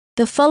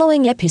The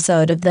following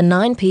episode of the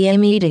 9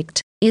 p.m.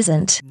 Edict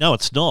isn't. No,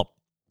 it's not.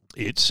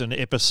 It's an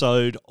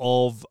episode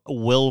of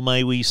Well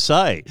May We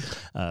Say,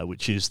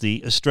 which is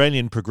the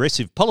Australian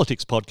Progressive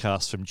Politics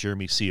podcast from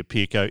Jeremy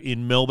Siapirko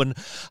in Melbourne.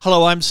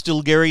 Hello, I'm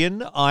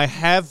Stilgarian. I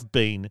have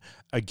been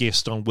a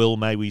guest on Well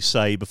May We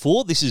Say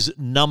before. This is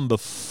number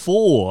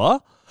 4,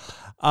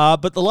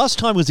 but the last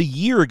time was a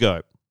year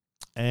ago.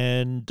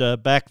 And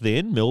back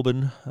then,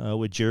 Melbourne,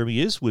 where Jeremy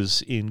is,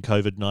 was in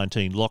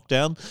COVID-19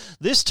 lockdown.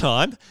 This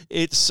time,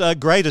 it's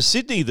Greater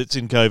Sydney that's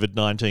in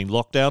COVID-19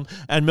 lockdown,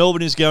 and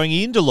Melbourne is going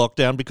into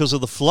lockdown because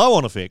of the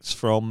flow-on effects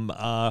from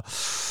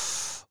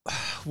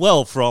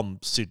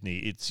Sydney.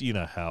 It's, you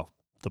know how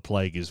the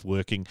plague is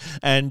working.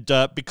 And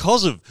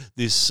because of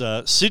this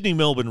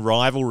Sydney-Melbourne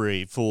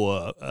rivalry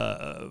for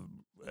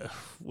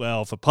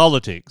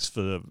politics,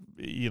 for,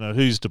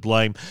 who's to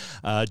blame,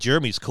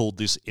 Jeremy's called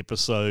this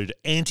episode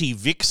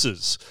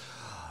Anti-Vicsers.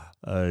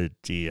 Oh,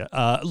 dear.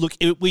 Look,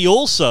 we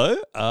also,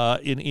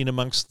 in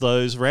amongst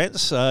those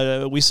rants,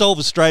 we solve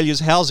Australia's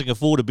housing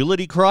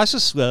affordability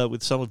crisis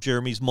with some of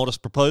Jeremy's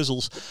modest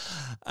proposals.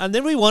 And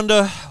then we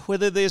wonder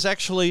whether there's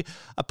actually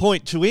a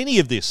point to any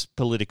of this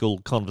political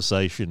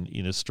conversation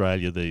in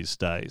Australia these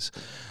days.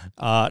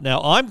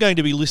 Now, I'm going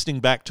to be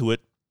listening back to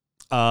it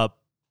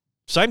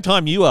same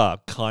time you are,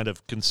 kind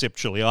of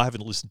conceptually. I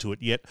haven't listened to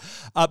it yet.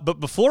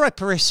 But before I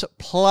press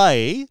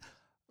play,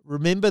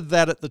 remember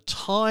that at the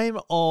time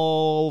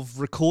of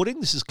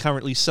recording, this is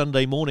currently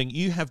Sunday morning,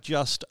 you have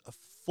just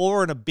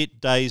 4 and a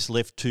bit days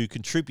left to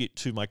contribute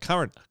to my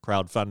current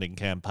crowdfunding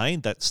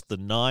campaign. That's the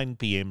 9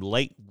 p.m.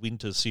 Late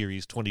Winter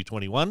Series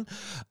 2021.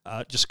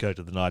 Just go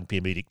to the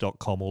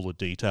 9pmedict.com. All the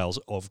details,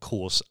 of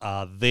course,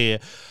 are there.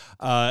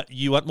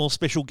 You want more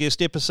special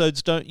guest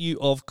episodes, don't you?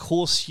 Of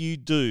course you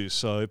do.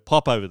 So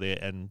pop over there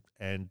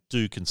and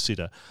do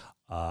consider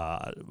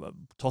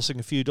tossing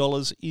a few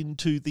dollars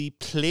into the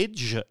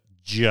pledge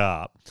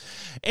jar.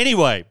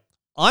 Anyway,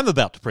 I'm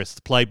about to press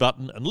the play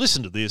button and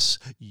listen to this.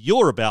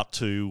 You're about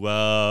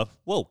to,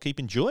 keep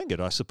enjoying it,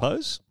 I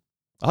suppose.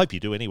 I hope you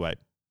do anyway.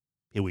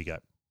 Here we go.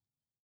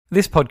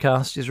 This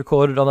podcast is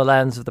recorded on the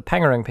lands of the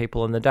Pangarang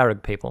people and the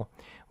Darug people.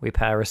 We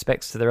pay our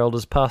respects to their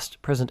elders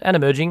past, present and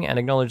emerging, and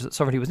acknowledge that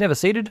sovereignty was never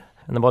ceded,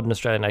 and the modern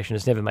Australian nation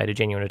has never made a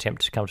genuine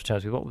attempt to come to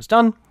terms with what was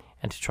done,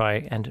 and to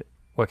try and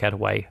work out a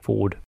way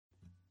forward.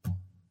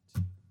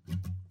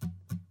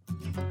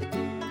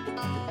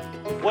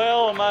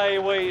 Well may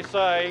we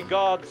say,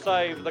 God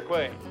save the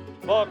Queen,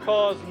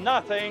 because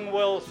nothing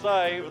will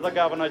save the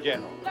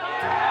Governor-General.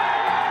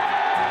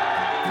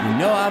 You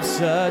know I've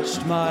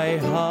searched my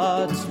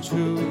heart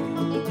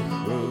to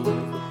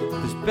prove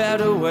there's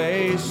better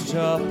ways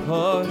to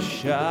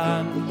push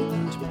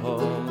and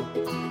pull.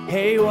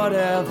 Hey,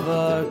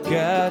 whatever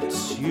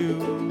gets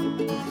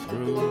you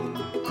through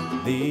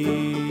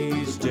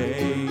these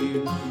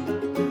days.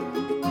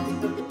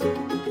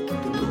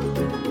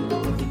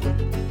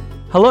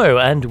 Hello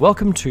and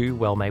welcome to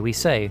Well May We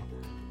Say,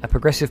 a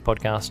progressive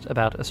podcast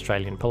about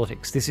Australian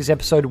politics. This is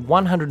episode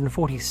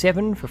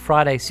 147 for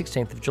Friday,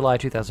 16th of July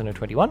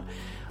 2021.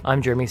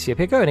 I'm Jeremy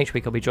Siapirko, and each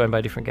week I'll be joined by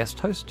a different guest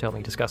host to help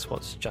me discuss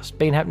what's just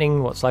been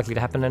happening, what's likely to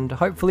happen, and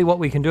hopefully what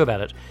we can do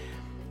about it.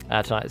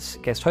 Tonight's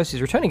guest host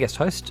is returning guest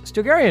host,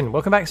 Stilgarian.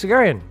 Welcome back,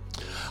 Stilgarian.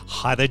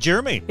 Hi there,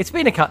 Jeremy. It's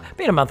been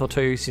a month or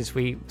two since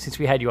we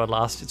had you on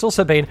last. It's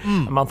also been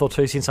a month or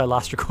two since I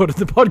last recorded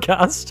the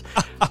podcast.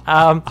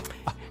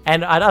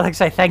 And I'd like to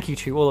say thank you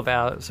to all of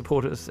our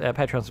supporters, our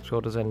Patreon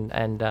supporters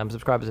and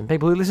subscribers and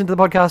people who listen to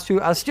the podcast who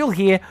are still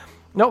here,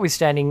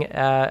 notwithstanding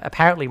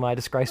apparently my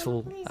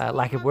disgraceful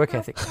lack of work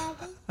ethic.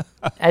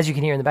 As you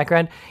can hear in the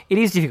background, it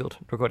is difficult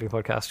recording a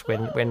podcast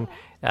when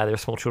there are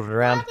small children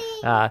around.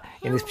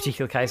 In this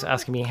particular case,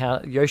 asking me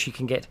how Yoshi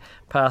can get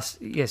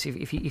past. Yes,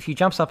 if he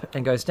jumps up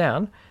and goes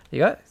down,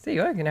 there you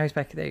go. Now he's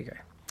back. There you go.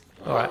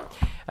 All right.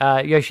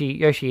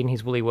 Yoshi in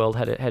his woolly world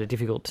had a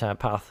difficult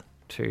path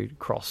to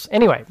cross.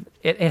 Anyway,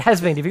 it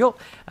has been difficult.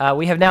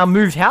 We have now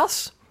moved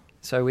house,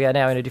 so we are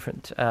now in a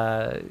different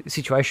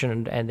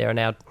situation, and there are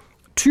now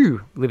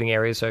 2 living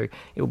areas, so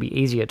it will be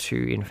easier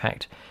to, in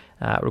fact,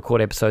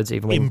 record episodes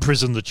even when...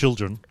 Imprison the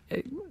children.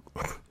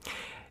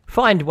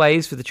 Find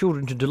ways for the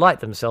children to delight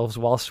themselves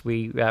whilst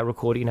we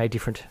record in a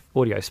different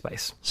audio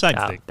space. Same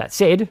thing. That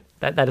said,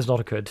 that has not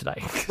occurred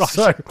today. Right.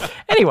 So,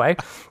 anyway,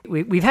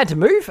 we've had to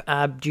move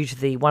due to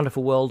the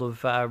wonderful world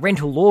of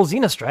rental laws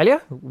in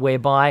Australia,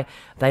 whereby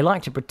they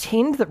like to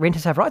pretend that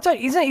renters have rights. So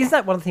isn't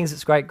that one of the things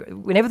that's great?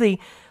 Whenever the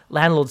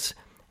landlords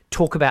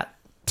talk about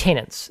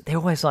tenants, they're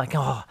always like,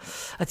 oh,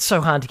 it's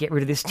so hard to get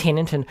rid of this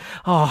tenant, and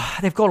oh,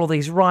 they've got all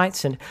these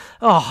rights, and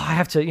oh, I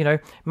have to,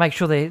 make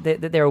sure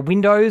that there are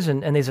windows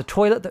and there's a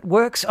toilet that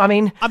works. I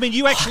mean,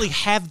 you actually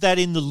have that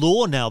in the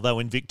law now, though,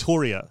 in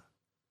Victoria,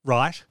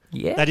 right?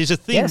 Yeah, that is a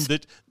thing. Yes.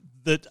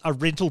 that a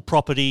rental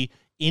property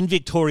in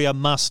Victoria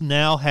must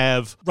now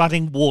have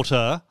running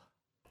water,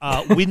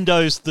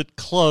 windows that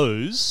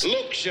close,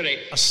 luxury,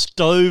 a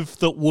stove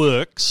that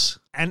works,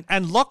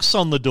 and locks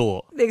on the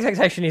door. The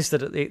expectation is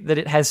that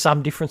it has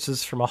some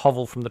differences from a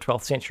hovel from the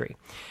 12th century.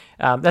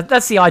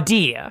 That's the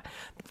idea.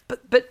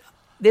 But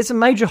there's a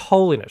major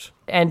hole in it.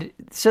 And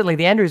certainly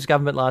the Andrews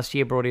government last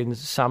year brought in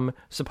some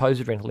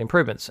supposed rental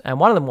improvements. And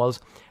one of them was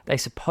they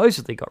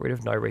supposedly got rid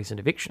of no reason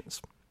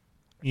evictions.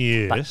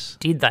 Yes.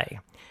 But did they?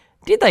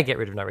 Did they get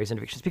rid of no reason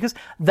evictions? Because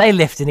they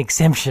left an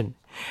exemption.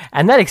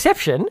 And that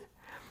exemption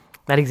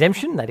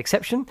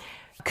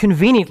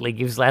conveniently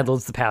gives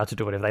landlords the power to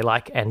do whatever they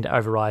like and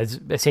overrides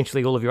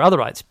essentially all of your other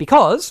rights.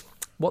 Because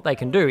what they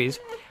can do is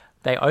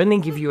they only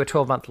give you a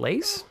 12-month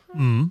lease.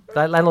 The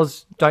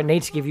landlords don't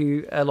need to give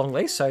you a long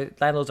lease, so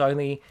landlords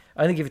only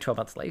give you a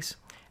 12-month lease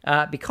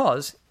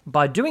because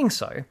by doing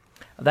so,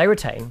 they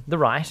retain the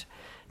right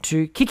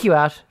to kick you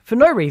out for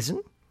no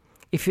reason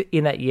if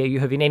in that year you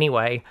have in any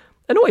way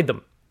annoyed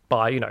them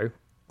by,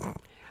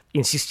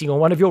 insisting on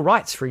one of your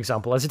rights, for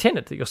example, as a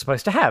tenant that you're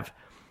supposed to have.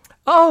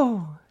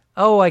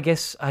 I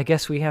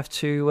guess we have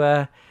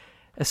to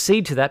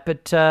accede to that,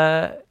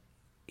 but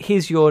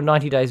here's your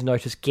 90 days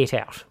notice, get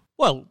out.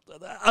 Well,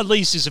 a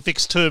lease is a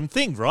fixed term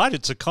thing, right?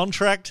 It's a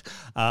contract.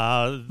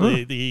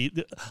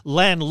 The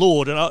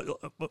landlord, and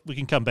we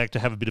can come back to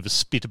have a bit of a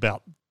spit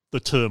about the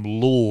term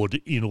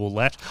lord in all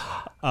that.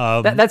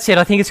 That said,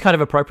 I think it's kind of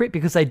appropriate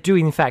because they do,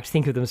 in fact,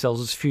 think of themselves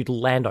as feudal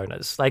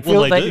landowners. It's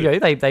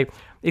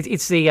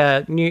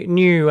the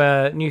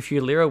new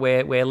feudal era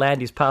where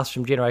land is passed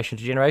from generation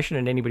to generation,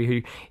 and anybody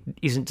who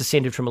isn't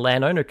descended from a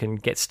landowner can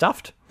get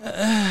stuffed.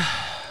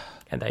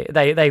 And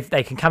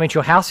they can come into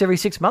your house every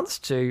 6 months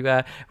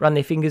to run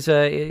their fingers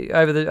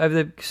over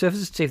the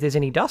surfaces to see if there's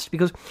any dust,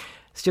 because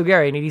still,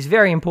 Gary, and it is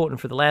very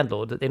important for the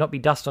landlord that there not be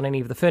dust on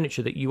any of the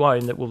furniture that you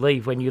own that will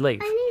leave when you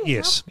leave.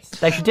 Yes.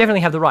 They should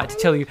definitely have the right to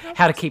tell you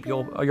how to keep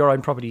your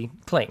own property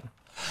clean.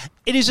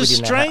 It is a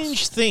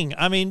strange thing.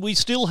 I mean, we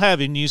still have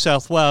in New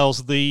South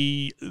Wales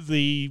the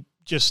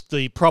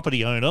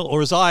property owner,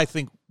 or as I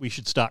think we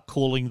should start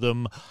calling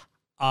them,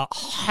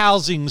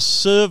 housing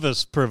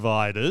service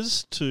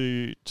providers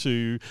to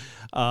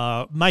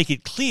make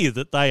it clear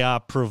that they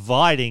are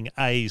providing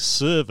a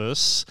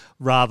service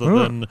rather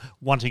than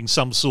wanting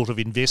some sort of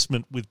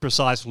investment with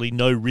precisely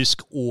no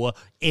risk or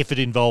effort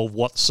involved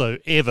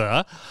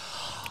whatsoever.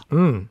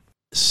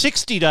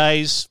 60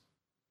 days,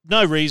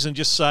 no reason,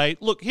 just say,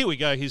 look, here we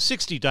go, here's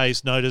 60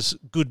 days notice,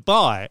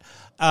 goodbye.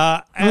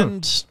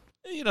 And,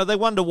 they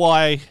wonder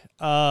why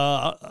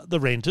the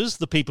renters,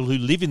 the people who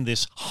live in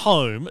this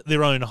home,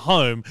 their own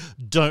home,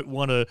 don't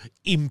want to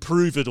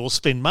improve it or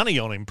spend money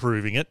on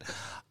improving it.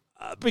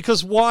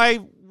 Because why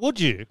would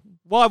you?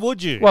 Why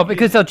would you? Well,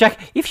 because they'll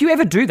if you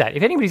ever do that,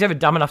 if anybody's ever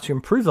dumb enough to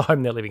improve the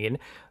home they're living in,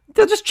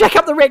 they'll just jack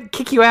up the rent,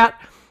 kick you out,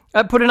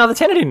 put another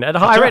tenant in at a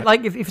higher rent.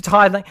 Like if it's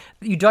higher,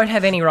 you don't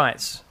have any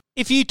rights.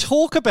 If you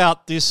talk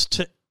about this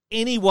to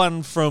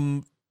anyone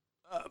from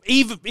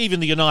even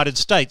the United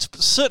States,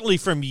 but certainly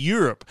from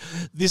Europe,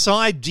 this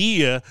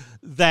idea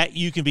that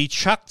you can be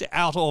chucked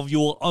out of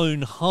your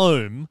own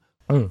home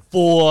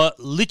for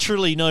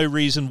literally no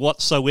reason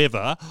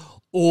whatsoever,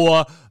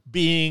 or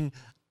being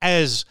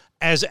as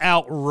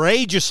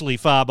outrageously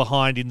far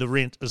behind in the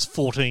rent as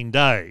 14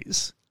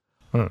 days,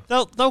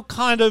 they'll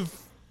kind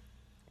of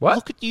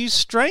look at you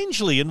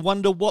strangely and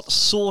wonder what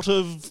sort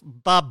of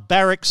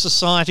barbaric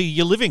society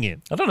you're living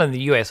in. I don't know in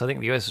the US. I think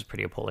the US is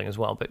pretty appalling as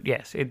well. But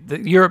yes,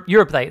 Europe,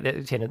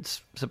 the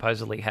tenants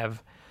supposedly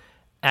have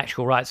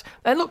actual rights.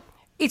 And look,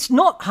 it's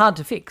not hard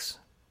to fix.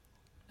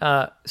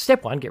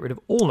 Step one, get rid of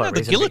all no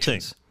reason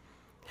evictions.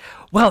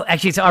 Well,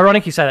 actually, it's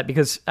ironic you say that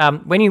because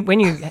when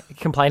you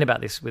complain about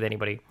this with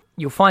anybody,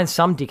 you'll find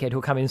some dickhead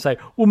who'll come in and say,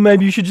 well,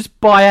 maybe you should just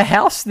buy a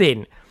house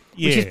then,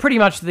 which is pretty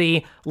much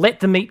the let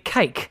them eat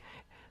cake.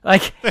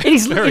 Like that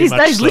is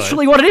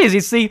literally what it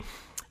is. It's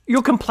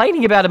you're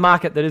complaining about a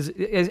market that is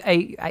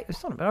a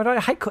it's not. I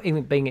hate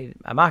even being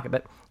a market,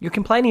 but you're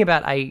complaining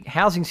about a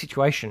housing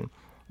situation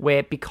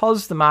where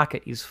because the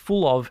market is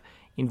full of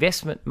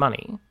investment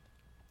money,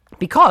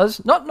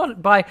 because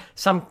not by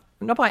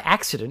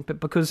accident, but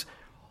because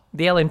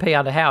the LNP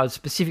under Howard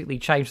specifically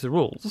changed the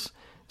rules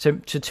to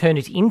turn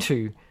it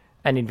into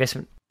an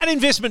investment. An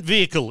investment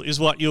vehicle is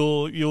what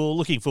you're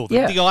looking for.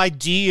 The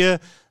idea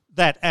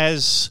that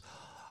as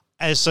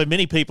so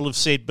many people have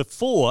said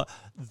before,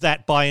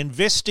 that by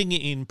investing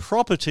in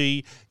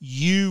property,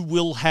 you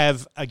will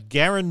have a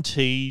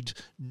guaranteed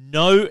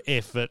no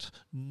effort,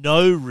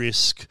 no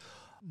risk,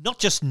 not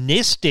just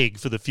nest egg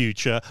for the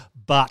future,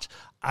 but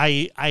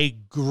a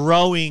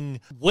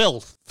growing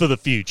wealth for the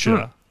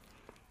future.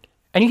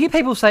 And you hear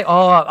people say,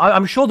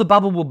 I'm sure the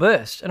bubble will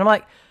burst. And I'm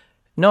like,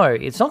 no,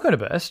 it's not going to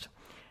burst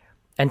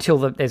until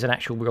there's an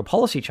actual real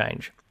policy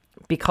change,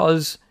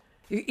 because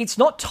it's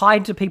not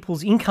tied to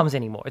people's incomes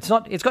anymore. It's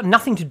got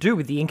nothing to do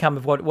with the income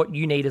of what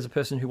you need as a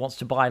person who wants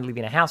to buy and live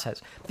in a house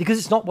has, because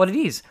it's not what it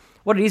is.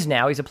 What it is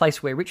now is a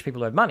place where rich people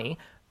who have money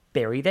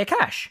bury their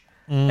cash.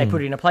 They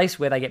put it in a place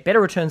where they get better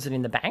returns than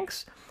in the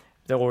banks,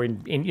 or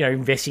in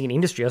investing in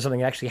industry or something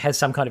that actually has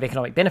some kind of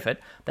economic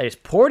benefit. They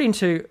just pour it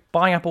into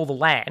buying up all the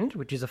land,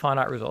 which is a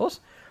finite resource.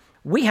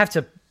 We have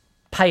to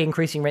pay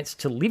increasing rents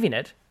to live in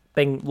it,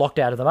 being locked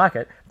out of the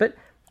market. But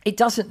it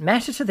doesn't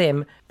matter to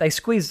them. They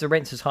squeeze the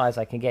rents as high as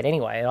they can get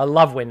anyway. And I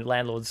love when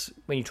landlords,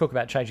 when you talk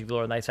about changing the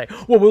law and they say,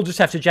 well, we'll just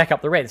have to jack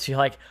up the rents. You're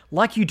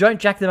like you don't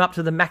jack them up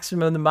to the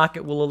maximum the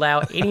market will allow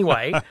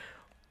anyway.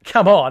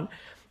 Come on.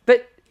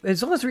 But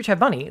as long as the rich have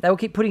money, they will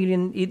keep putting it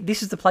in.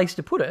 This is the place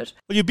to put it.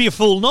 Well, you'd be a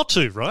fool not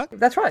to, right?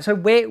 That's right. So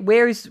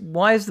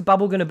why is the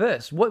bubble going to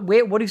burst?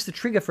 What is the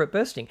trigger for it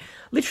bursting?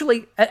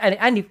 Literally,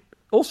 and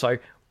also,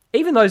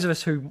 even those of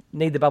us who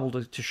need the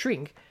bubble to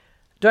shrink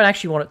don't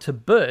actually want it to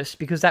burst,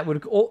 because that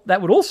would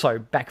also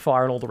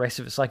backfire on all the rest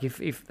of us. Like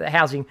if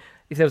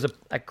there was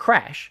a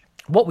crash,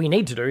 what we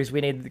need to do is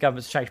we need the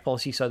government to change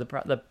policy so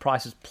the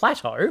prices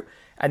plateau,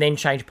 and then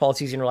change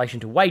policies in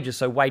relation to wages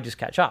so wages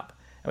catch up.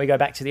 And we go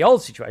back to the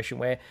old situation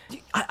where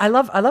I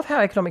love how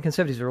economic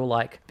conservatives are all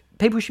like,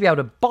 people should be able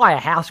to buy a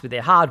house with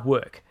their hard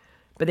work.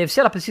 But they've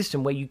set up a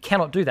system where you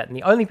cannot do that. And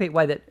the only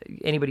way that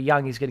anybody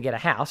young is going to get a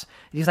house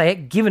is if they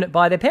get given it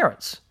by their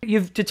parents.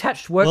 You've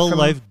detached work from...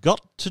 Well, they've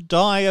got to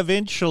die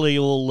eventually,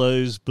 all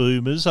those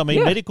boomers. I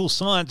mean, medical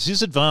science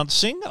is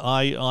advancing.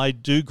 I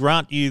do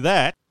grant you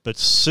that. But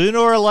sooner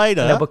or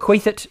later... They'll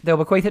bequeath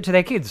it to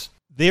their kids.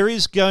 There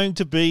is going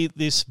to be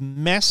this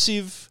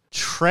massive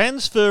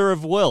transfer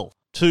of wealth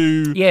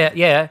to...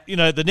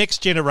 the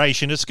next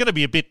generation. It's going to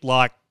be a bit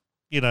like,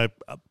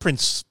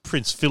 Prince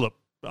Philip.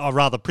 Or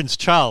rather, Prince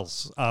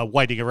Charles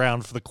waiting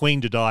around for the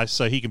Queen to die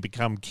so he can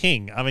become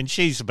king. I mean,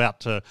 she's about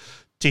to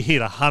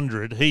hit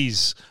 100.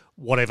 He's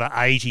whatever,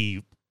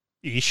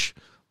 80-ish,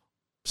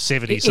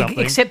 70-something.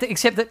 Except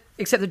that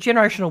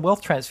generational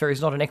wealth transfer is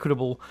not an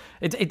equitable.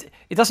 It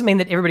doesn't mean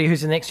that everybody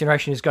who's in the next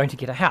generation is going to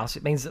get a house.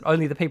 It means that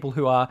only the people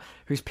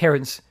whose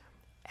parents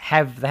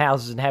have the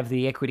houses and have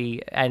the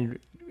equity and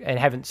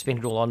haven't spent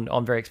it all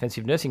on very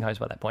expensive nursing homes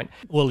by that point.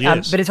 Well,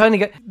 yes. But it's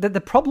only the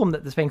problem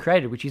that's been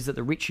created, which is that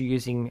the rich are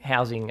using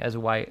housing as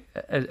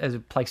a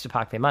place to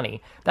park their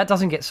money. That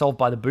doesn't get solved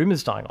by the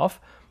boomers dying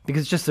off,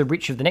 because just the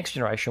rich of the next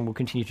generation will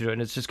continue to do it,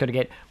 and it's just going to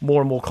get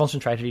more and more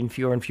concentrated in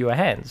fewer and fewer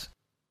hands.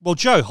 Well,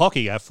 Joe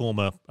Hockey, our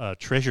former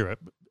treasurer,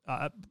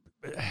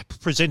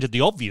 presented the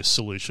obvious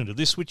solution to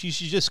this, which is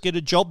you just get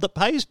a job that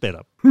pays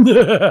better.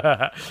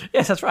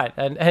 Yes, that's right.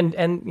 And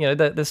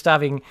the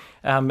starving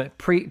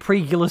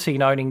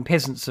pre-guillotine owning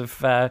peasants of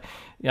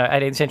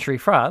 18th century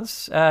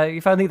France,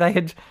 if only they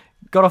had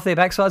got off their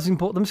backsides and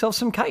bought themselves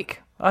some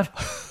cake.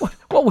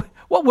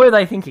 What were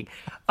they thinking?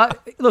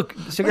 Look,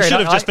 they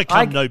should have just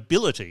become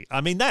nobility.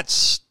 I mean,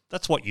 that's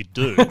what you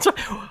do.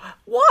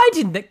 Why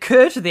didn't it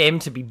occur to them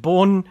to be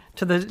born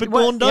to the... Be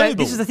born noble.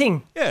 This is the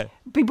thing. Yeah.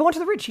 Be born to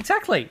the rich,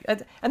 exactly.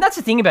 And that's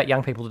the thing about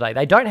young people today.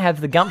 They don't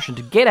have the gumption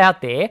to get out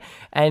there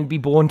and be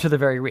born to the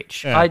very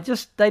rich. Yeah.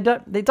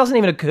 It doesn't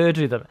even occur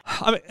to them.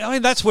 I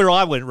mean, that's where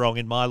I went wrong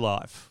in my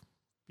life.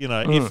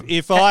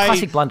 If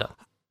Classic blunder.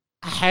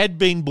 had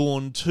been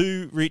born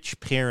to rich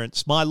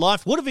parents, my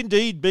life would have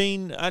indeed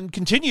been and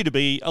continue to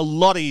be a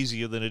lot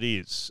easier than it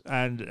is.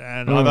 And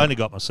I've only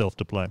got myself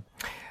to blame.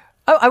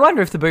 I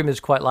wonder if the boomers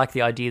quite like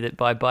the idea that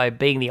by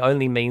being the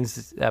only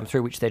means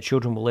through which their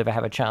children will ever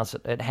have a chance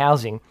at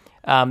housing,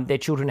 their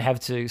children have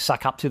to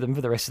suck up to them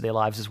for the rest of their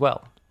lives as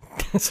well.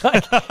 It's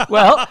like,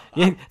 well,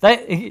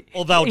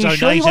 or they'll donate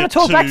sure you want to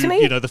talk back to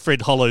me? The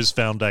Fred Hollows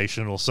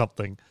Foundation or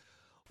something,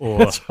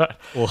 or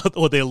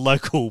or their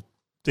local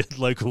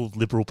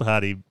Liberal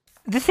Party.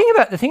 The thing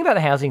about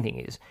the housing thing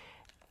is,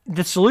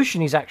 the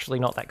solution is actually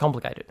not that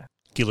complicated.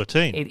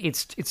 Guillotine.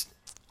 It's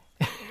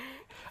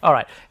all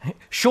right.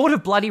 Short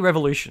of bloody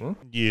revolution.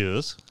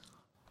 Yes.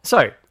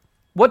 So,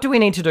 what do we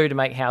need to do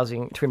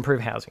to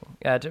improve housing,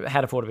 to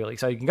have affordability?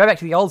 So you can go back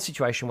to the old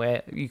situation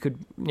where you could,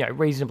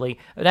 reasonably,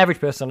 an average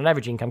person on an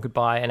average income could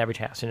buy an average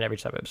house in an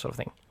average suburb, sort of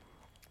thing.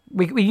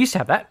 We used to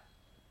have that.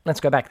 Let's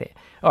go back there.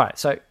 All right.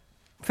 So,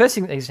 first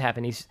thing that needs to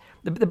happen is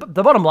the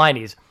bottom line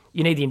is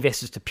you need the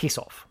investors to piss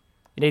off.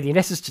 You need the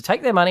investors to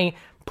take their money,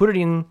 put it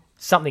in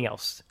something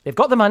else. They've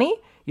got the money.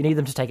 You need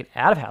them to take it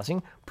out of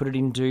housing, put it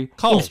into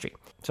coal. Industry.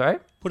 Sorry?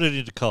 Put it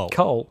into coal.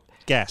 Coal.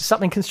 Gas.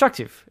 Something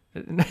constructive.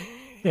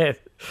 Yeah,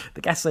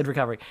 the gas-led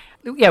recovery.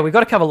 Yeah, we've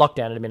got to cover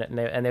lockdown in a minute,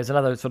 and there's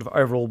another sort of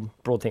overall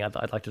broad thing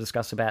I'd like to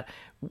discuss about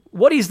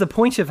what is the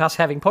point of us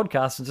having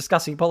podcasts and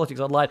discussing politics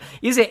online?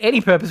 Is there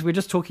any purpose? We're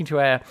just preaching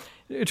to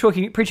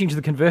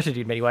the converted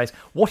in many ways.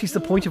 What is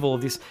the point of all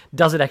of this?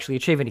 Does it actually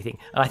achieve anything?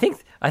 And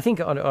I think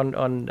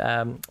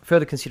on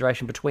further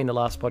consideration between the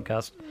last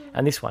podcast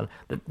and this one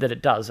that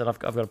it does, and I've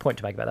got a point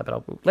to make about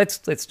that. But let's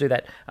do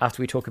that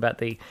after we talk about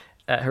the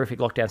horrific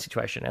lockdown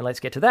situation, and let's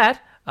get to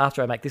that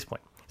after I make this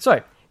point.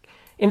 So.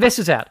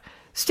 Investors out.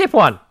 Step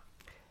one,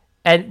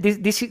 and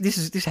this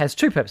has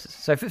two purposes.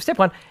 So for step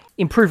one,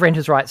 improve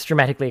renters' rights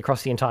dramatically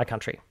across the entire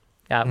country,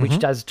 which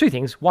does two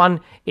things. One,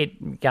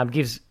 it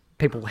gives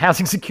people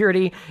housing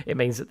security. It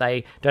means that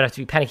they don't have to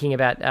be panicking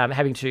about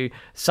having to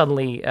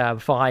suddenly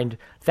find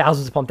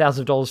thousands upon thousands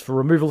of dollars for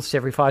removals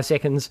every 5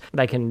 seconds.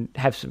 They can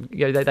have some,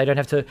 they don't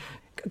have to.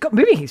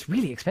 Moving is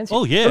really expensive.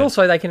 Oh yeah, but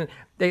also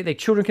their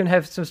children can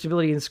have some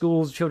stability in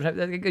schools. Children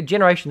have a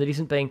generation that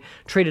isn't being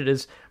treated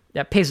as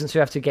peasants who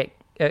have to get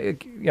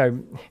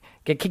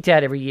kicked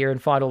out every year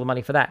and find all the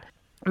money for that.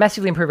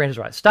 Massively improve renters'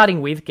 rights,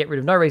 starting with get rid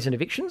of no reason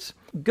evictions.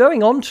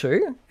 Going on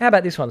to, how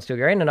about this one,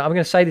 Stilgarian? And I'm going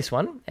to say this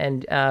one,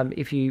 and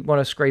if you want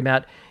to scream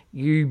out,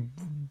 you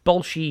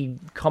bolshy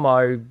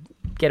como,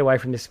 get away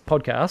from this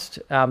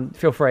podcast,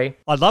 feel free.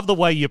 I love the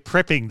way you're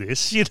prepping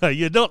this. You know,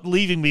 you're not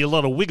leaving me a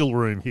lot of wiggle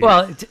room here.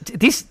 Well,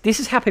 this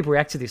is how people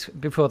react to this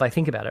before they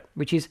think about it,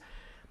 which is,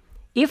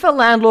 if a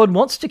landlord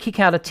wants to kick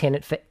out a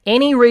tenant for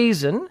any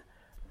reason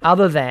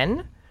other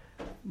than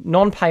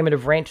non-payment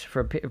of rent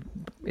for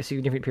a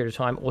significant period of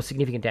time or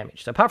significant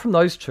damage. So apart from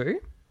those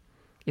two,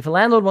 if a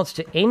landlord wants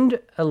to end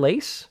a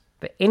lease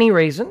for any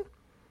reason,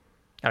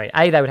 I mean,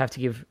 A, they would have to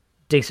give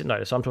decent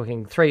notice. So I'm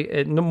talking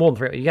more than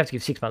 3. You have to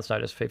give 6 months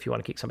notice if you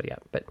want to kick somebody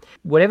out. But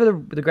whatever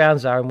the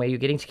grounds are and where you're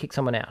getting to kick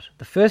someone out,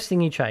 the first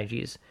thing you change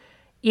is,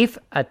 if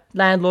a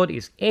landlord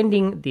is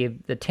ending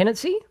the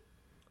tenancy,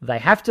 they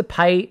have to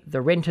pay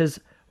the renters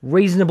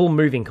reasonable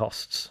moving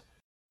costs.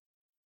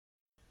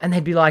 And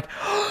they'd be like,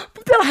 oh,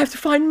 but then I have to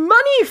find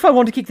money if I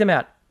want to kick them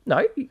out.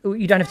 No,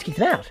 you don't have to kick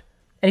them out.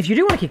 And if you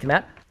do want to kick them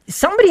out,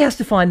 somebody has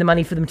to find the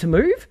money for them to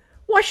move.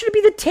 Why should it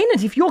be the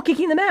tenant if you're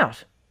kicking them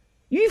out?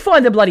 You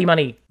find the bloody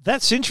money.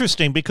 That's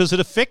interesting because it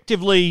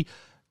effectively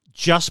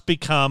just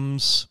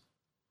becomes,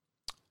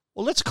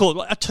 well, let's call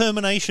it a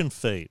termination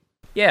fee.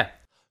 Yeah.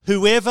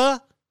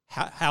 Whoever,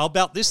 how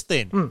about this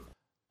then?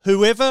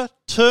 Whoever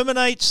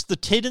terminates the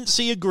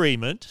tenancy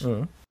agreement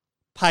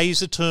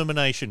pays a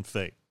termination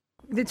fee.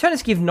 The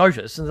tenants give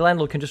notice, and the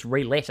landlord can just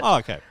re-let it. Oh,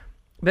 okay.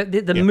 But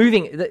the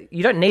moving,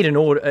 you don't need an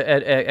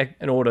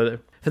order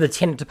for the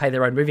tenant to pay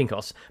their own moving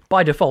costs.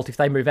 By default, if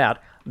they move out,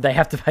 they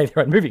have to pay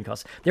their own moving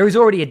costs. There is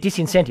already a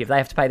disincentive; they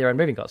have to pay their own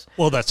moving costs.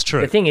 Well, that's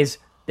true. The thing is,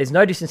 there's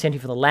no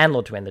disincentive for the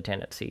landlord to end the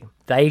tenancy.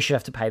 They should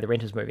have to pay the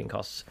renters' moving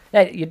costs.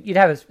 Now, you'd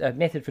have a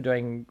method for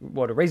doing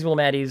what a reasonable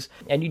amount is,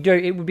 and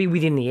it would be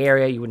within the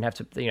area. You wouldn't have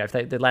to, if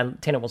the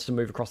tenant wants to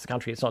move across the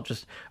country, it's not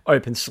just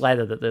open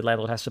slather that the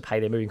landlord has to pay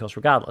their moving costs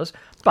regardless.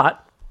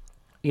 But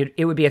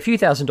it would be a few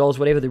 $1,000s,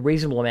 whatever the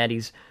reasonable amount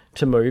is,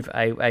 to move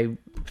a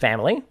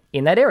family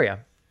in that area.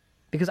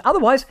 Because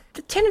otherwise,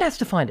 the tenant has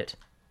to find it.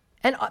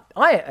 And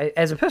I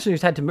as a person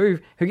who's had to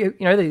move,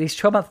 these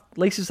 12-month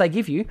leases they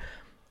give you,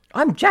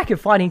 I'm jack of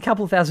finding a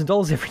couple of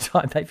 $1,000s every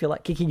time they feel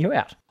like kicking you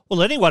out.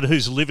 Well, anyone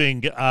who's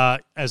living,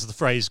 as the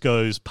phrase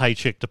goes,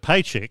 paycheck to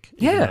paycheck,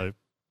 yeah. Even though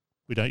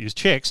we don't use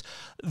checks,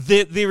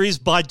 there is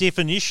by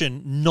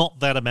definition not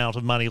that amount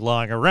of money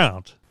lying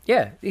around.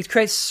 Yeah, it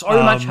creates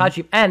so much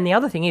hardship. And the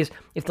other thing is,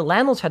 if the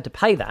landlords had to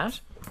pay that,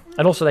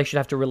 and also they should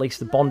have to release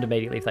the bond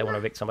immediately if they want to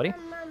evict somebody.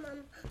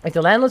 If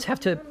the landlords have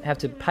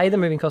to pay the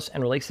moving costs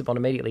and release the bond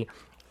immediately,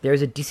 there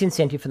is a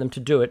disincentive for them to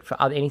do it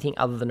for anything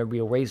other than a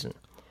real reason.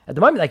 At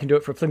the moment, they can do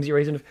it for a flimsy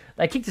reason. If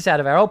they kicked us out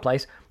of our old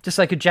place, just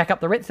so they could jack up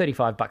the rent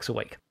 $35 a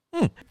week.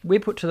 We're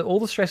put to all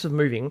the stress of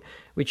moving,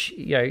 which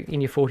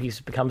in your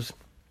 40s becomes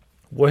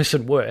worse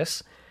and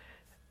worse,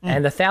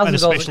 and the $1,000 it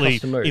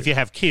costs to move. If you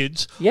have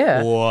kids,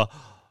 or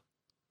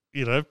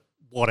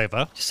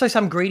whatever. Just so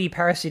some greedy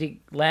parasitic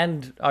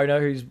landowner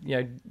whose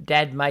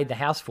dad made the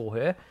house for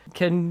her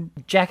can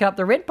jack up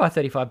the rent by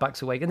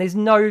 $35 a week, and there's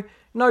no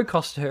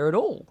cost to her at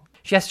all.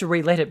 She has to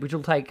re-let it, which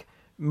will take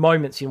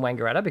moments in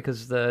Wangaratta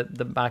because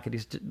the market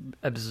is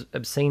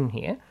obscene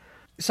here.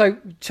 So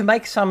to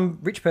make some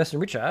rich person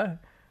richer,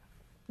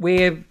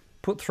 we're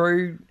put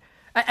through,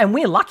 and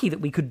we're lucky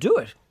that we could do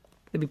it.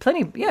 There'd be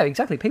plenty,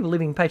 people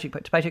living paycheck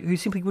to paycheck who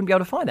simply wouldn't be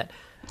able to find that.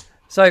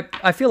 So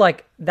I feel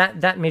like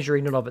that measure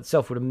in and of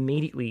itself would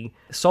immediately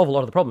solve a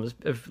lot of the problems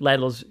of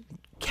landlords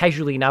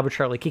casually and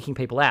arbitrarily kicking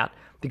people out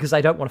because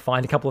they don't want to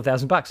find a couple of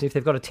 $1,000. And if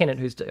they've got a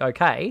tenant who's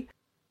okay,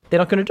 they're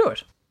not going to do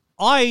it.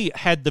 I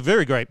had the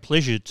very great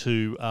pleasure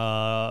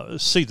to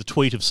see the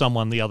tweet of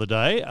someone the other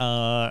day,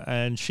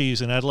 and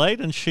she's in Adelaide,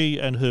 and she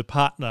and her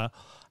partner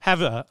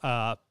have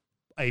a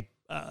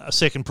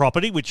second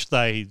property which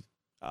they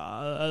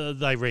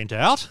rent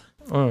out,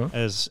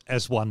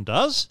 as one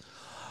does.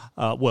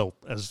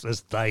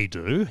 As they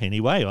do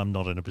anyway. I'm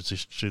not in a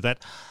position to do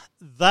that.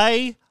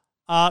 They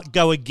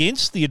go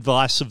against the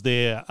advice of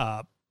their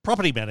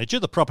property manager.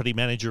 The property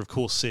manager, of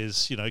course,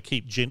 says,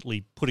 keep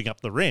gently putting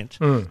up the rent.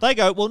 They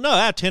go, well, no,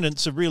 our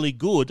tenants are really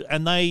good,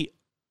 and they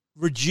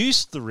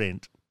reduce the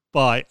rent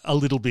by a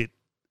little bit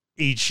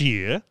each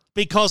year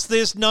because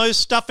there's no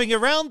stuffing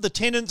around. The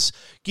tenants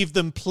give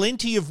them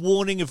plenty of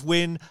warning of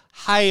when,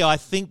 hey, I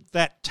think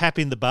that tap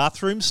in the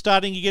bathroom's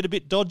starting to get a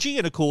bit dodgy.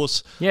 And, of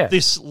course,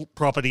 this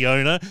property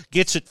owner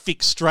gets it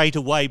fixed straight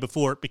away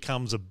before it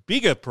becomes a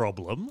bigger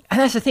problem. And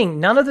that's the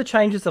thing. None of the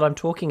changes that I'm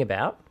talking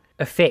about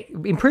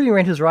improving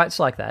renters' rights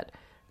like that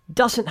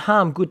doesn't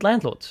harm good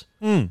landlords.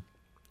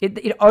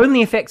 It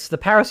only affects the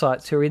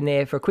parasites who are in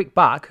there for a quick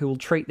buck who will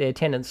treat their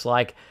tenants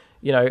like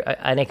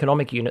an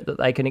economic unit that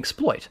they can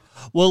exploit.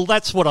 Well,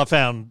 that's what I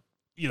found,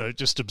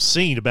 just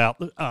obscene about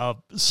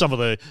some of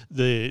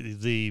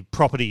the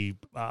property,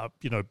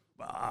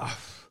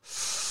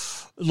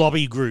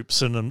 lobby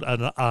groups and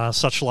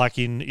such like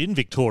in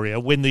Victoria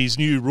when these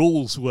new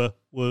rules were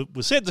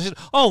said. They said,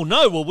 oh,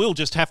 no, well, we'll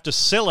just have to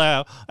sell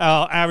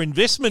our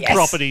investment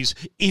properties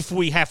if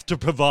we have to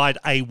provide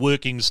a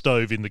working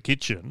stove in the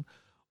kitchen.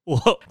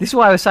 Well, This is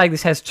why I was saying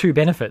this has two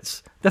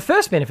benefits. The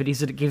first benefit is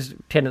that it gives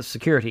tenants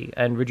security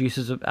and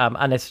reduces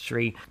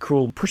unnecessary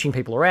cruel pushing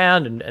people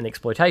around and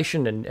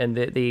exploitation and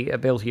the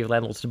ability of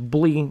landlords to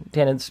bully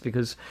tenants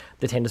because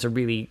the tenants are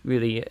really,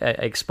 really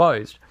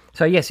exposed.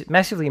 So yes, it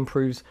massively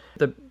improves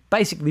the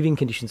basic living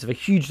conditions of a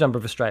huge number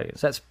of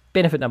Australians. That's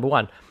benefit number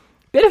one.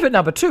 Benefit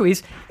number two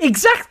is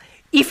exactly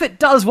if it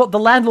does what the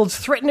landlords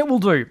threaten it will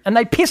do and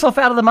they piss off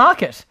out of the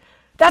market.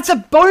 That's a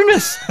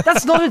bonus.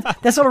 That's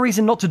not a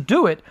reason not to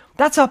do it.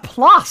 That's a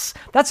plus.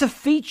 That's a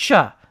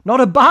feature, not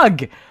a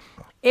bug.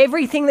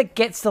 Everything that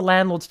gets the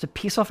landlords to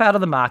piss off out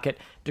of the market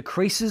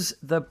decreases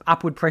the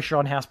upward pressure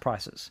on house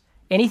prices.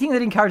 Anything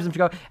that encourages them to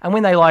go, and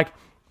when they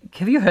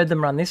have you heard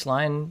them run this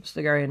line,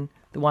 Stigarian,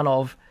 the one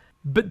of,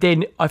 but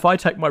then if I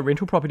take my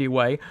rental property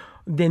away,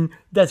 then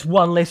that's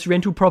one less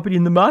rental property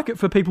in the market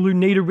for people who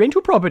need a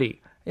rental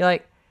property. You're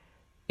like,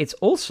 it's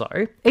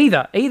also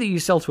either you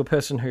sell to a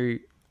person who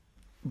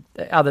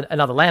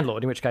another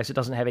landlord, in which case it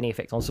doesn't have any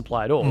effect on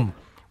supply at all,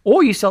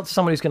 or you sell it to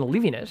someone who's going to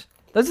live in it.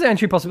 Those are the only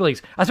two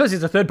possibilities. I suppose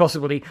there's a third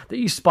possibility that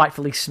you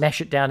spitefully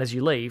smash it down as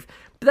you leave,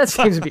 but that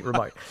seems a bit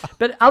remote.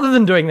 But other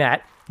than doing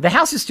that, the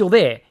house is still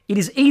there. It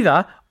is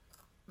either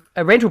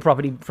a rental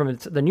property from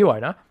the new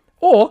owner,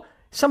 or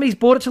somebody's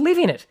bought it to live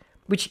in it,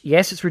 which,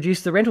 yes, it's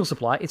reduced the rental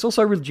supply. It's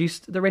also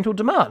reduced the rental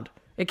demand.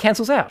 It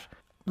cancels out.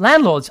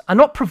 Landlords are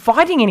not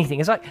providing anything.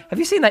 It's like, have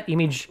you seen that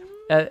image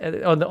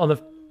on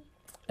the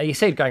you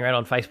see it going around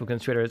on Facebook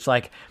and Twitter. It's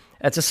like,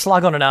 it's a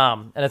slug on an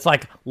arm. And it's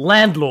like,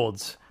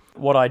 landlords,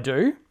 what I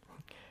do,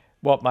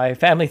 what my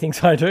family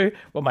thinks I do,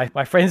 what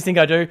my friends think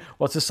I do,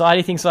 what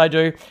society thinks I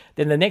do.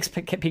 Then the next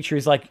picture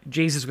is like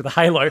Jesus with a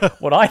halo,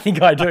 what I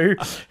think I do.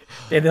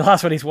 Then the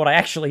last one is what I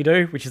actually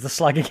do, which is the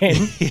slug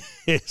again.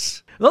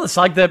 yes. Not the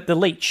slug, the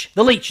leech.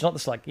 The leech, not the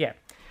slug. Yeah.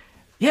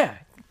 Yeah.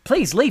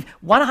 Please leave.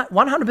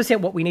 100%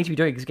 what we need to be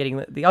doing is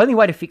getting the only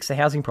way to fix the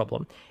housing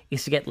problem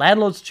is to get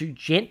landlords to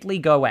gently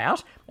go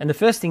out. And the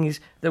first thing is,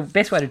 the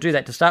best way to do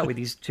that to start with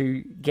is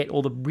to get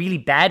all the really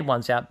bad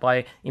ones out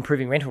by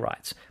improving rental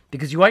rights.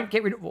 Because you won't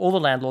get rid of all the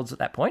landlords at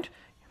that point.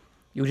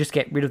 You'll just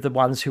get rid of the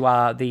ones who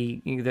are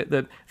the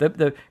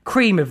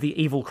cream of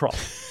the evil crop.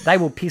 They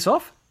will piss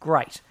off.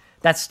 Great.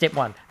 That's step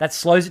one. That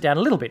slows it down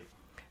a little bit.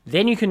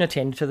 Then you can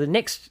attend to the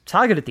next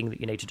targeted thing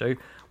that you need to do,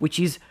 which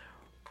is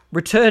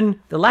return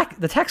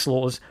the tax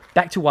laws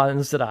back to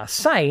ones that are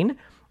sane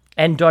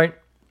and don't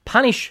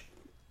punish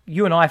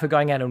you and I for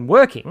going out and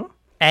working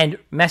and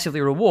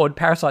massively reward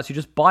parasites who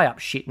just buy up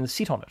shit and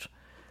sit on it.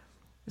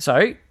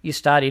 So you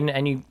start in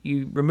and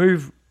you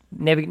remove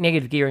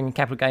negative gearing and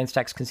capital gains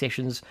tax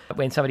concessions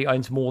when somebody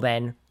owns more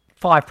than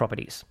 5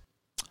 properties.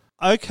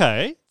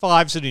 Okay,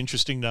 5's an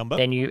interesting number.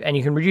 Then you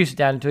can reduce it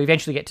down to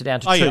eventually get down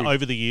to 2. Oh yeah,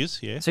 over the years,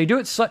 yeah. So you do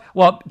it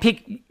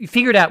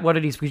figure it out what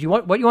it is, because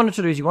what you want it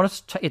to do is you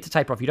want it to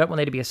taper off. You don't want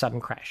there to be a sudden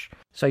crash.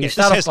 So you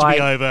start this off has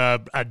by to be over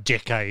a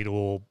decade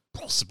or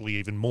possibly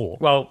even more.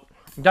 Well,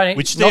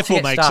 which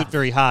therefore makes it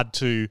very hard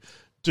to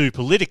do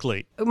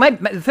politically.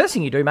 The first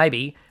thing you do,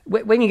 maybe,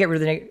 when you get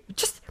rid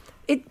of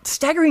it's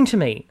staggering to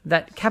me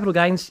that capital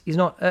gains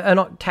are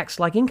not taxed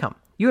like income.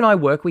 You and I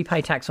work, we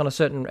pay tax at a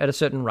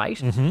certain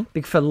rate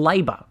for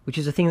labour, which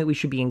is a thing that we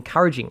should be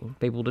encouraging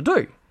people to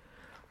do.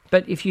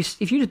 But if you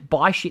just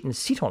buy shit and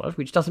sit on it,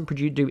 which doesn't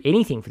do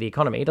anything for the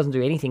economy, it doesn't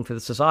do anything for the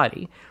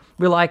society,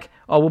 we're like,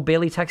 oh, we'll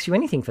barely tax you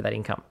anything for that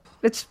income.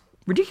 It's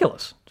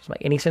ridiculous. It doesn't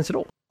make any sense at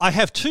all. I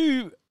have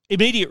 2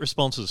 immediate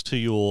responses to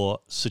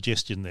your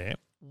suggestion there.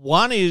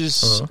 One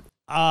is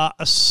a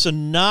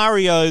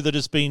scenario that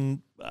has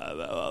been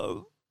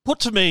put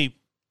to me,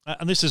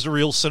 and this is a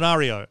real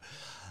scenario,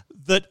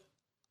 that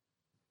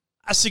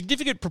a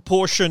significant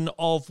proportion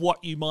of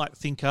what you might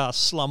think are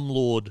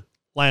slumlord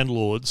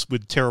landlords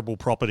with terrible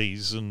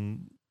properties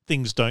and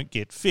things don't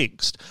get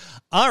fixed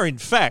are in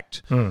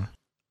fact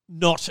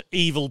not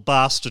evil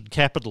bastard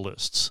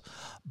capitalists,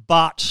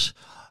 but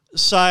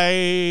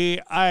say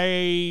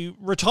a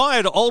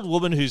retired old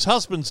woman whose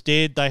husband's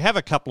dead, they have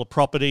a couple of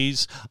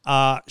properties,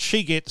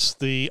 she gets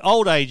the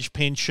old age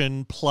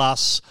pension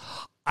plus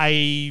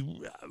a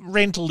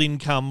rental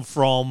income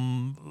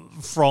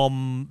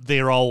from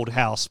their old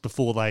house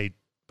before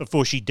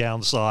she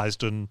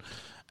downsized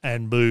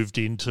and moved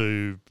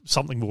into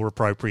something more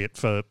appropriate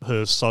for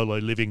her solo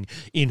living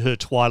in her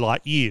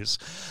twilight years.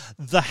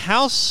 The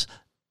house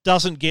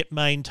doesn't get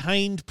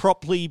maintained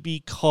properly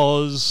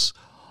because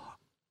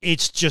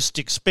it's just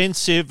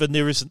expensive and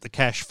there isn't the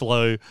cash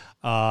flow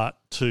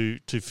to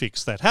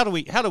fix that. How do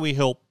we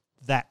help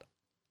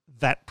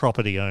that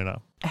property owner?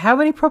 How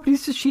many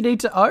properties does she need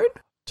to own?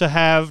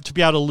 To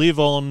be able to live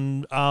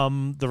on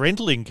the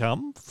rental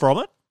income from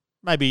it,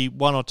 maybe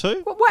 1 or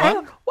 2.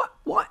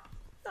 What?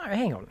 No,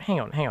 hang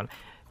on.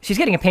 She's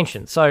getting a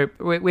pension, so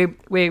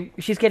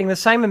she's getting the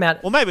same amount.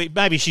 Or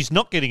maybe she's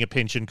not getting a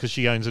pension because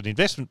she owns an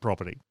investment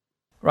property.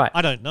 Right.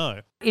 I don't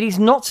know. It is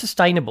not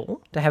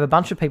sustainable to have a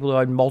bunch of people who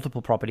own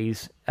multiple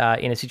properties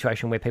in a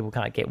situation where people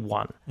can't get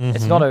one. Mm-hmm.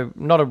 It's not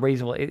a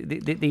reasonable.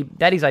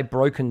 That is a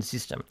broken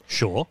system.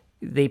 Sure.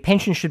 the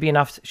pension should be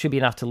enough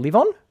to live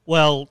on.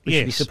 Well, We yes.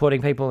 should be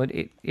supporting people.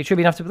 It should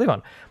be enough to live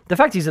on. The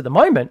fact is, at the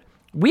moment,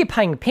 we're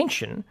paying a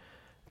pension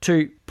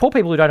to poor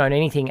people who don't own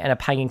anything and are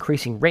paying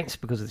increasing rents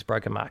because of this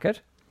broken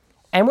market.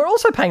 And we're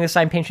also paying the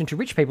same pension to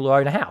rich people who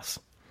own a house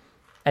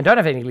and don't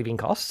have any living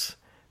costs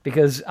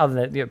because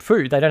other than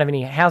food, they don't have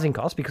any housing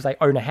costs because they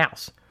own a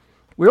house.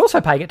 We're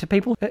also paying it to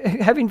people who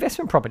have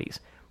investment properties.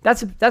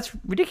 That's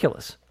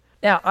ridiculous.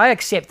 Now, I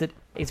accept that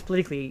it's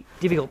politically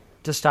difficult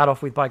to start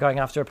off with by going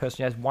after a person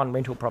who has one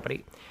rental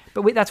property.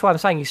 But that's why I'm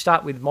saying you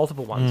start with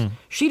multiple ones.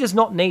 She does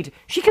not need...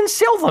 She can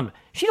sell them.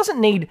 She doesn't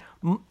need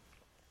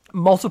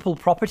multiple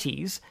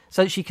properties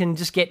so that she can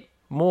just get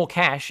more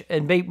cash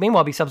and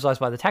meanwhile be subsidised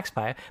by the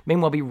taxpayer,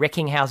 meanwhile be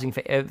wrecking housing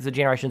for the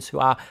generations who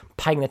are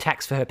paying the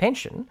tax for her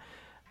pension.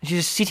 She's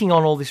just sitting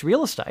on all this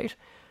real estate.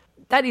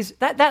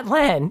 That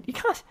land, you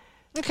can't...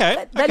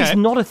 Okay. That is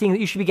not a thing that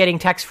you should be getting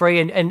tax-free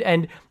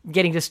and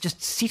getting to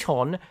just sit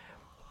on.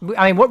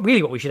 I mean, what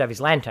we should have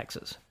is land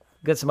taxes.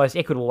 That's the most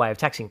equitable way of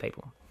taxing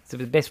people. It's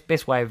the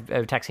best way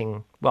of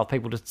taxing,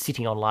 people just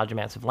sitting on large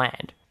amounts of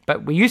land.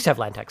 But we used to have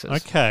land taxes.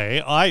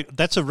 Okay,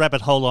 that's a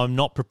rabbit hole I'm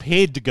not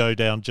prepared to go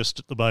down just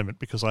at the moment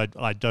because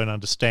I don't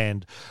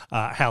understand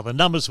how the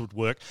numbers would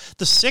work.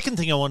 The second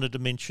thing I wanted to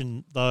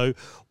mention, though,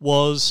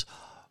 was...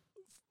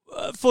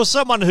 for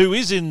someone who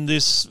is in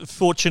this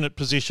fortunate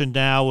position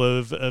now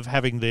of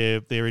having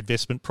their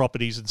investment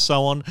properties and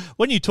so on,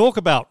 when you talk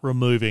about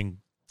removing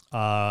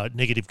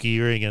negative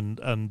gearing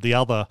and the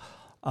other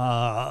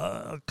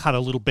kind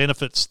of little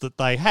benefits that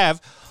they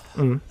have,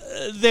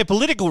 their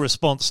political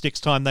response next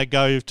time they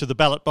go to the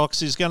ballot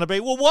box is going to be,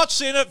 well,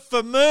 what's in it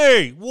for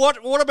me?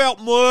 What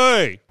about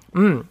me?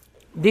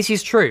 This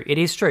is true. It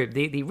is true.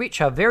 The rich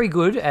are very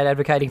good at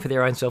advocating for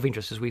their own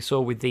self-interest, as we saw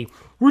with the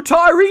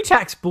retiree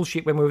tax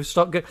bullshit when we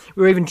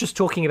were even just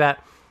talking about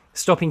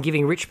stopping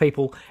giving rich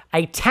people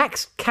a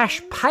tax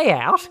cash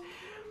payout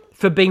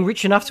for being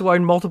rich enough to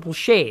own multiple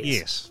shares.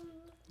 Yes.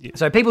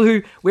 So people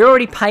who we're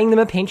already paying them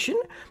a pension,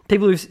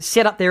 people who've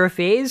set up their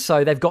affairs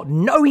so they've got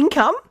no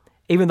income,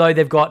 even though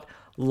they've got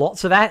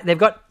lots of they've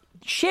got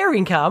share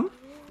income,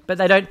 but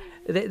they don't.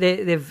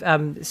 They've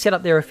set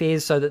up their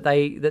affairs so that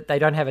they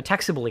don't have a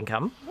taxable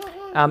income,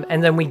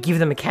 and then we give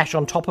them a cash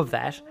on top of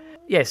that.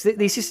 Yes,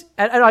 this is,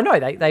 and I know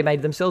they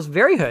made themselves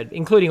very heard,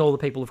 including all the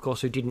people, of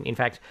course, who didn't in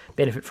fact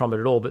benefit from it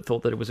at all, but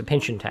thought that it was a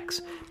pension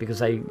tax because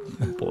they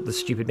bought the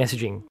stupid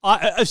messaging.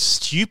 A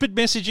stupid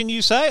messaging,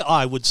 you say?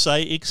 I would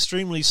say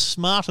extremely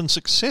smart and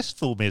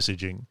successful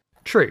messaging.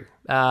 True,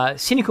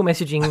 cynical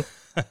messaging.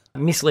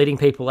 Misleading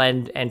people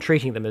and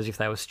treating them as if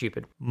they were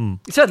stupid.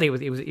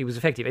 Certainly, it was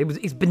effective.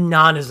 It's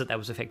bananas that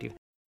was effective.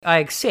 I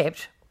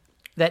accept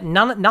that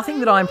nothing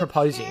that I'm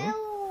proposing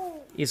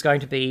is going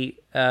to be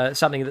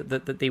something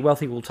that the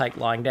wealthy will take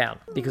lying down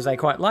because they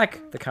quite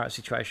like the current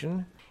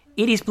situation.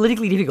 It is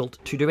politically difficult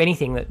to do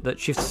anything that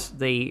shifts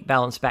the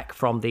balance back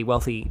from the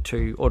wealthy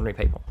to ordinary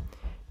people.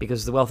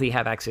 Because the wealthy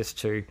have access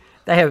to,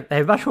 they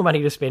have much more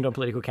money to spend on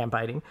political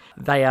campaigning.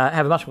 They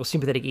have a much more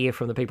sympathetic ear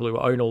from the people who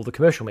own all the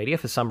commercial media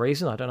for some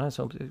reason. I don't know.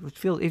 So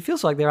it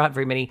feels like there aren't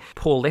very many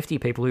poor lefty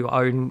people who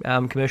own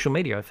commercial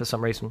media for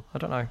some reason. I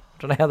don't know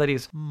how that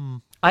is.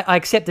 I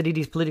accept that it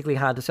is politically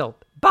hard to sell.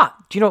 But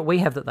do you know what we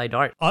have that they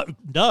don't?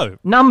 No.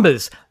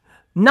 Numbers.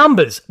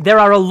 There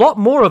are a lot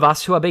more of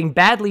us who are being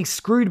badly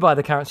screwed by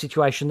the current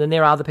situation than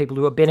there are the people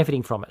who are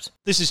benefiting from it.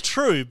 This is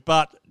true,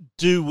 but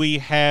do we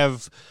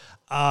have...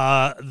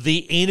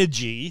 the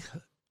energy,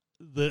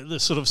 the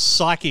sort of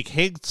psychic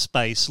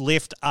headspace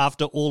left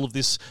after all of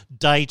this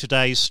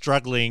day-to-day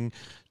struggling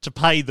to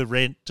pay the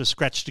rent, to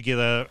scratch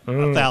together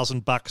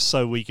 $1,000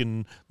 so we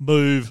can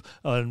move,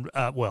 and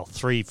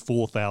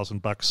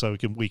 $3,000-4,000 so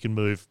we can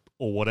move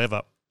or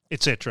whatever,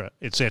 etc.,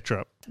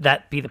 etc.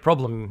 That be the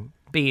problem.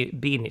 Be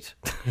in it.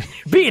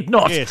 Be it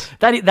not. Yes.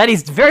 That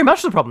is very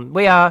much the problem.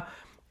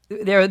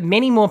 There are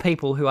many more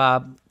people who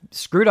are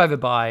screwed over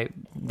by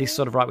this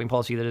sort of right-wing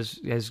policy that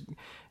has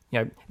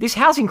this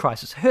housing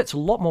crisis hurts a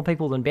lot more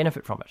people than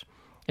benefit from it.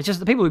 It's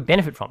just the people who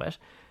benefit from it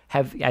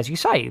have, as you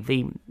say,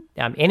 the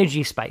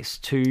energy space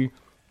to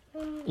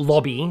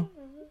lobby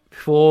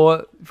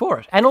for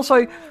it, and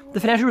also the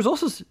financial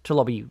resources to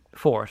lobby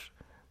for it.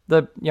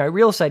 The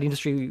real estate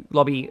industry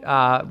lobby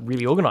are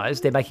really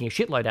organised. They're making a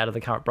shitload out of the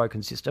current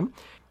broken system,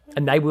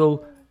 and they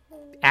will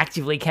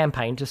actively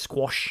campaign to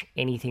squash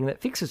anything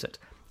that fixes it.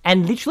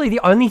 And literally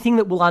the only thing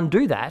that will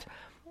undo that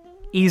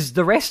is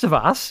the rest of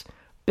us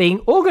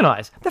being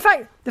organised. The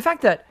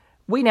fact that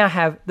we now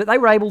have, that they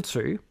were able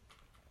to,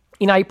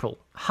 in April,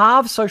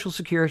 halve social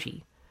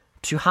security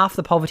to half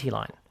the poverty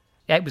line.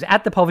 It was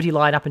at the poverty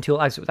line up until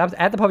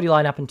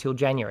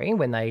January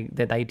when they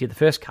did the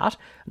first cut,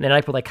 and then in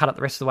April they cut it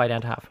the rest of the way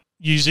down to half.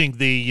 Using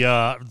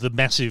the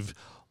massive,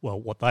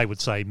 what they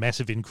would say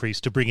massive increase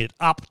to bring it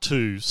up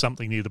to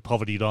something near the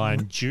poverty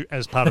line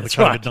as part of the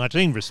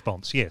COVID-19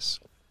 response, yes.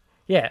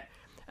 Yeah,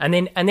 and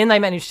then they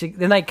managed to.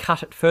 Then they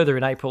cut it further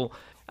in April,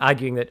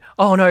 arguing that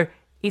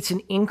it's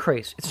an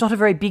increase. It's not a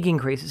very big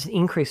increase. It's an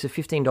increase of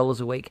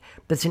 $15 a week,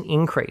 but it's an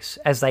increase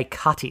as they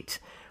cut it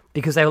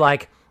because they were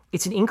like,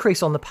 it's an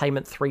increase on the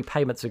payment 3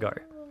 payments ago.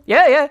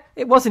 Yeah,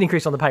 it was an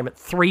increase on the payment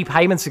 3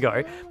 payments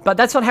ago, but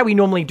that's not how we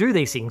normally do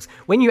these things.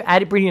 When you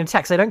bring in a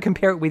tax, they don't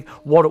compare it with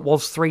what it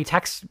was 3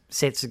 tax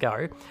sets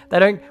ago. They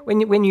don't,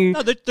 when you...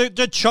 No,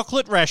 the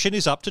chocolate ration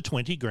is up to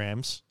 20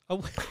 grams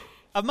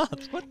a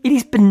month. What? It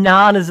is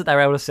bananas that they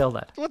were able to sell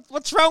that.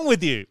 What's wrong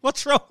with you?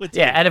 What's wrong with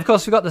you? Yeah, and of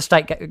course we've got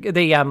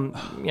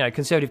the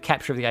conservative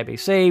capture of the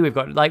ABC. We've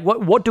got, like,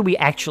 what do we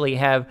actually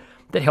have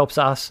that helps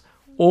us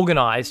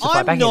organise to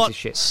fight back against this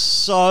shit?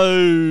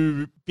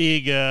 So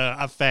big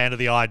a fan of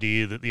the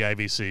idea that the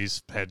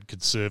ABC's had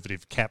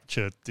conservative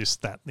capture, this,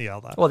 that, and the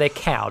other. Well, they're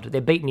cowed. They're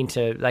beaten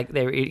into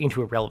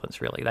irrelevance.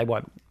 Really, they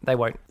won't.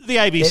 The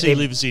ABC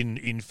lives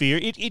in fear.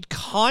 It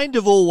kind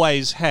of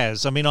always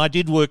has. I mean, I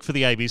did work for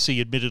the ABC,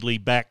 admittedly,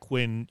 back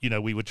when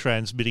we were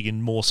transmitting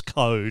in Morse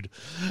code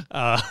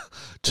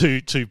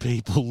to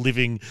people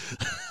living.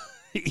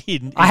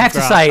 I have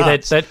to say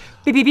that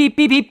beep beep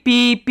beep beep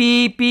beep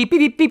beep beep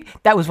beep beep.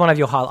 That was one of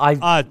your highlights.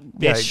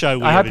 Best show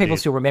we I hope ever people did.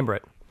 still remember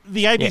it.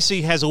 The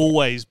ABC has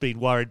always been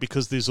worried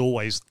because there's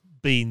always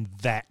been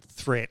that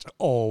threat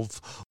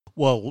of,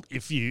 well,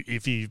 if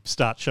you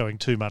start showing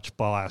too much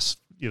bias,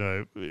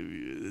 there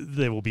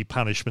will be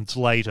punishments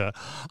later.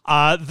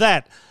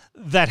 That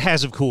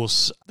has, of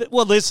course,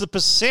 there's the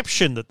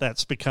perception that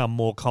that's become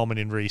more common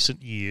in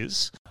recent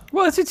years.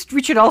 Well, it's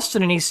Richard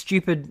Alston and his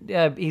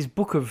stupid his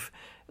book of.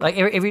 Like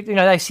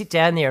they sit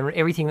down there and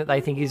everything that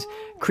they think is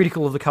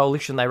critical of the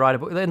coalition, they write a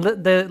book.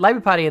 The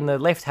Labor Party and the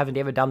left haven't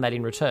ever done that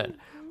in return.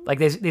 Like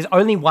there's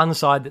only one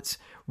side that's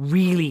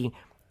really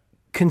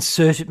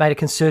made a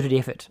concerted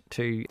effort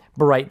to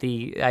berate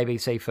the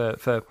ABC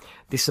for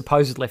this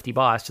supposed lefty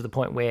bias to the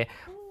point where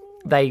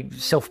they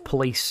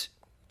self-police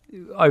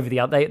over the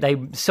other. They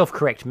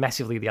self-correct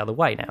massively the other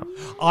way now.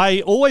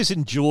 I always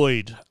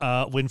enjoyed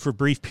when, for a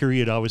brief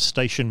period, I was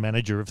station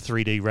manager of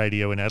 3D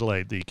Radio in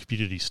Adelaide, the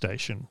community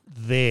station,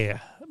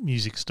 their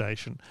music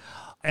station.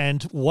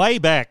 And way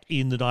back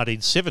in the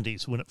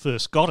 1970s, when it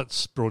first got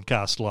its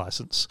broadcast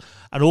licence,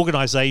 an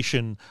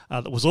organisation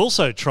that was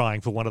also trying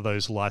for one of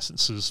those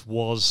licences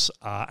was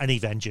an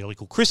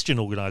evangelical Christian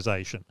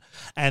organisation.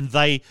 And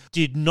they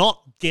did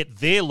not get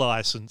their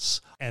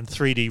licence, and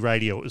 3D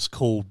Radio, it was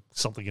called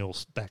something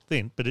else back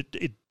then, but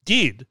it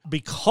did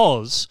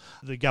because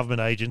the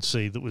government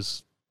agency that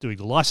was doing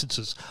the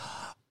licences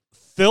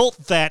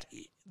felt that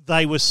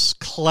they were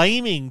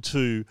claiming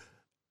to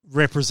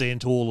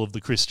represent all of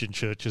the Christian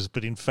churches,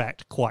 but in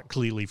fact, quite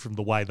clearly from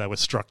the way they were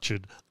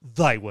structured,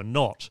 they were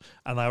not.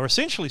 And they were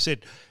essentially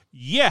said,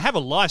 yeah, have a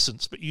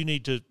license, but you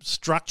need to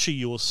structure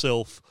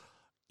yourself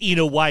in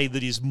a way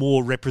that is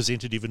more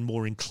representative and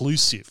more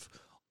inclusive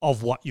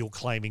of what you're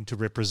claiming to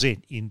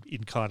represent in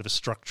kind of a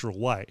structural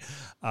way.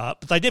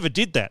 But they never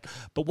did that.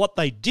 But what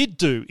they did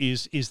do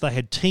is they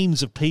had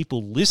teams of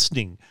people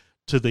listening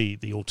to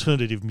the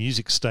alternative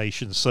music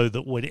station, so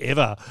that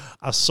whenever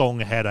a song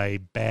had a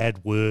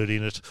bad word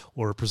in it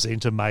or a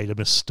presenter made a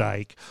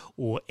mistake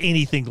or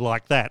anything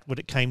like that, when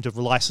it came to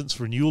license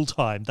renewal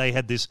time, they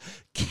had this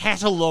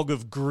catalogue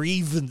of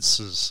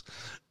grievances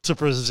to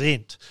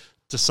present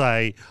to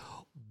say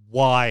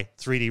why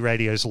 3D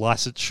Radio's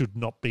license should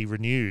not be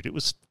renewed. It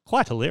was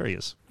quite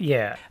hilarious.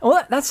 Yeah.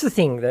 Well, that's the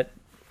thing, that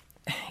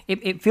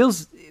it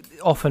feels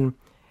often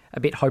a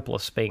bit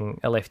hopeless being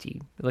a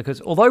lefty,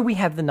 because although we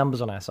have the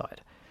numbers on our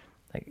side,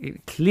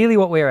 clearly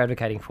what we're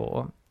advocating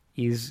for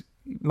is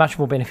much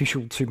more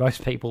beneficial to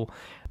most people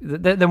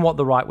than what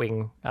the right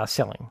wing are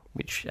selling,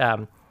 which,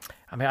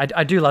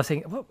 I do love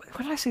seeing. What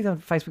did I see on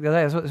Facebook the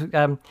other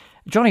day?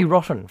 Johnny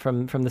Rotten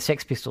from the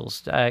Sex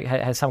Pistols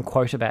has some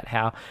quote about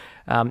how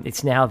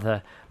it's now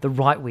the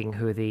right wing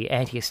who are the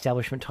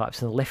anti-establishment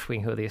types and the left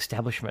wing who are the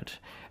establishment.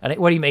 And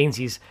what he means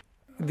is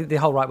the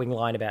whole right-wing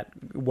line about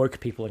woke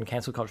people and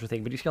cancel culture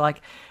thing, but you feel like,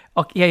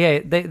 oh,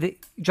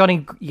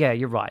 Johnny, yeah,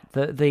 you're right.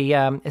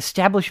 The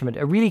establishment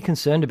are really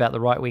concerned about the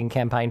right-wing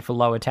campaign for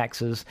lower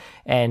taxes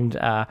and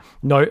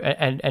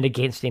and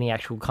against any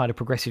actual kind of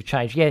progressive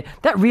change. Yeah,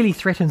 that really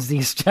threatens the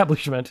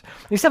establishment.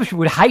 The establishment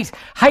would hate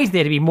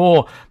there to be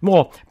more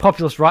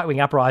populist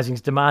right-wing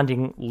uprisings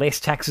demanding less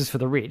taxes for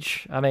the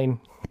rich. I mean,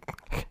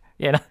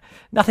 yeah.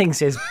 Nothing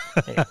says.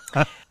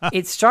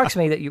 It strikes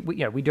me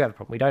that we do have a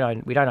problem. We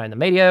don't own the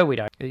media. We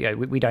don't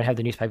have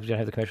the newspapers. We don't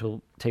have the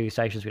commercial TV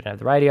stations. We don't have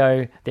the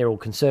radio. They're all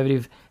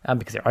conservative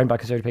because they're owned by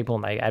conservative people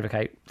and they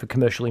advocate for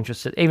commercial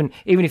interests. Even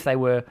if they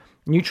were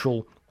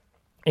neutral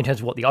in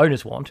terms of what the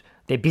owners want,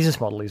 their business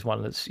model is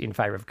one that's in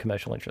favour of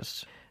commercial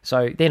interests.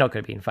 So they're not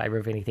going to be in favour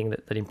of anything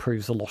that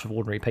improves a lot of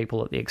ordinary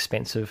people at the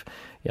expense of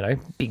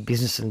big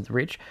business and the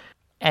rich.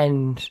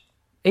 And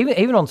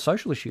Even on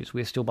social issues,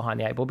 we're still behind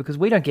the eight ball because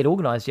we don't get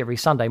organised every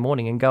Sunday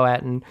morning and go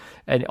out and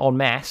en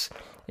masse,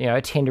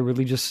 attend a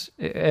religious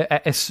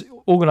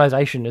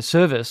organisation, a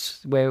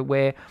service where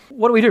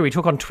what do? We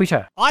talk on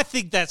Twitter. I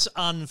think that's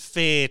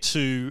unfair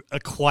to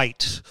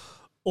equate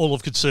all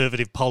of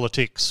conservative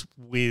politics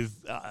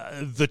with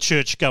the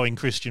church-going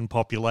Christian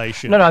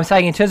population. No, I'm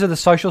saying in terms of the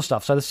social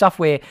stuff. So the stuff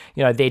where,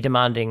 they're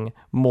demanding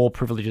more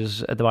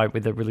privileges at the moment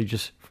with the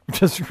religious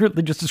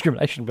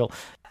discrimination bill.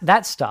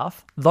 That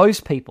stuff, those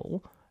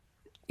people,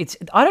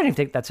 I don't even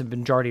think that's a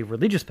majority of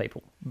religious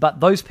people, but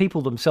those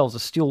people themselves are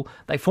still,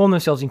 they form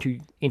themselves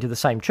into the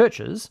same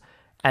churches,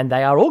 and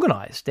they are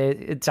organised.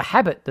 It's a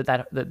habit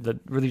that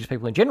religious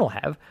people in general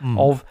have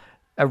of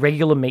a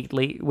regular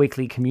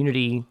weekly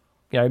community,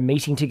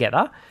 meeting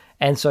together.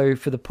 And so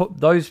for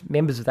those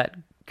members of that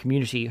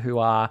community who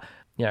are,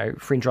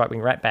 fringe right-wing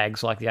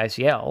ratbags like the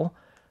ACL,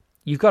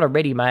 you've got a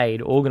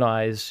ready-made,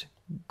 organised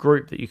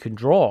group that you can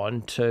draw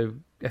on to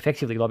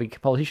effectively lobby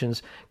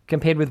politicians,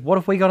 compared with what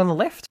have we got on the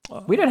left?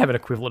 We don't have an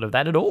equivalent of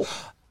that at all.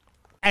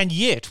 And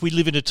yet we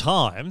live in a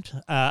time,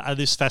 and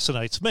this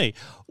fascinates me,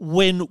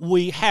 when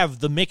we have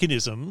the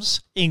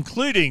mechanisms,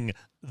 including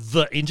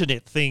the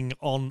internet thing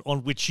on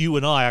which you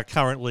and I are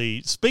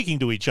currently speaking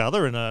to each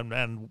other,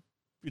 and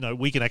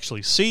we can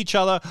actually see each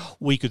other.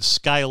 We could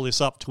scale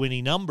this up to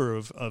any number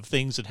of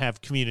things and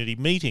have community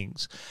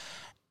meetings.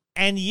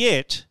 And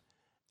yet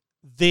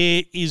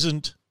there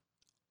isn't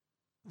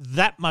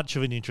that much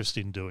of an interest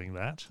in doing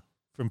that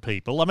from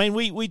people. I mean,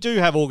 we do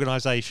have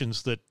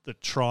organisations that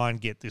try and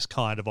get this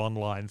kind of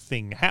online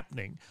thing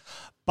happening.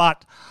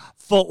 But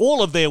for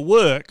all of their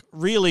work,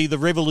 really the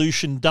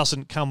revolution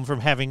doesn't come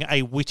from having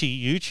a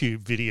witty YouTube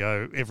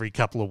video every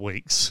couple of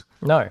weeks.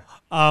 No.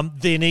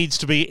 There needs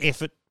to be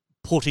effort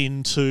put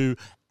into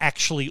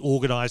actually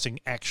organising,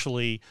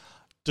 actually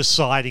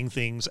deciding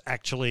things,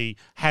 actually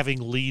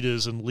having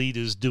leaders and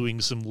leaders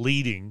doing some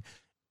leading,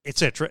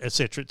 etc.,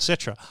 etc.,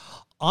 etc.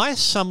 I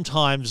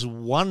sometimes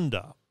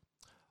wonder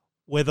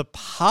whether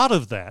part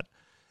of that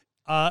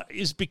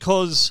is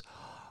because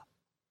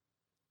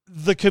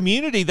the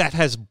community that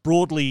has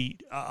broadly,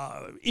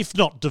 if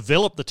not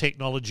developed the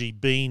technology,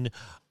 been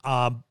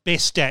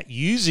best at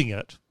using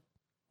it,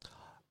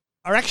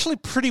 are actually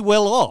pretty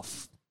well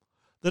off.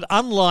 That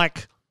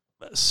unlike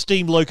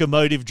steam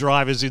locomotive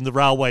drivers in the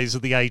railways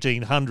of the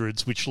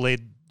 1800s, which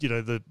led,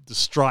 the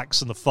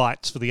strikes and the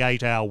fights for the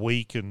 8-hour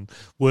week and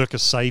worker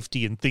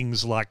safety and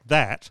things like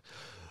that,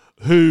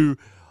 who,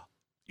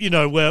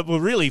 were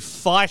really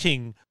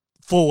fighting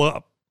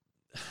for,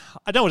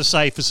 I don't want to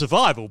say for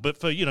survival, but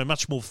for,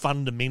 much more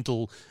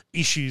fundamental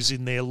issues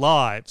in their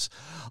lives.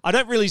 I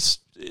don't really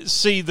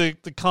see the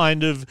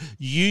kind of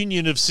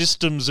union of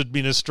systems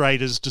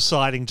administrators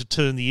deciding to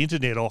turn the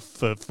internet off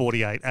for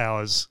 48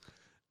 hours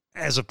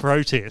as a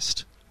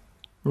protest.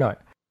 No.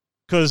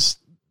 Because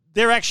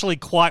they're actually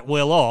quite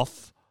well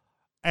off,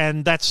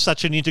 and that's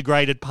such an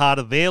integrated part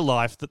of their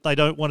life that they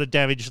don't want to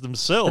damage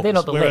themselves. But they're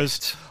not the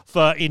Whereas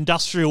for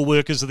industrial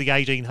workers of the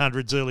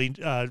 1800s, early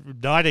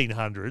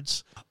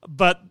 1900s,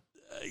 but,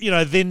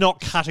 they're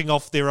not cutting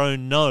off their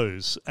own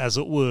nose, as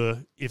it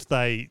were, if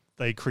they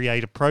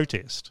create a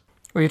protest.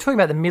 Well, you're talking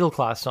about the middle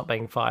class not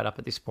being fired up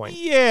at this point.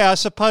 Yeah, I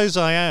suppose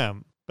I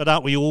am. But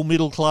aren't we all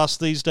middle class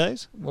these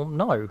days? Well,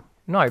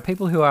 no.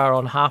 People who are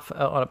on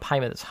a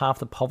payment that's half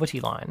the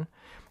poverty line.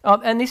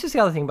 And this is the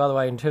other thing, by the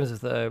way, in terms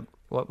of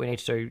what we need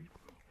to do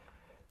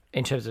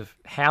in terms of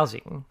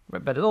housing,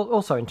 but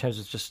also in terms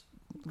of just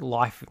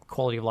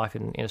quality of life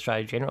in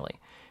Australia generally.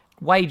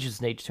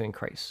 Wages need to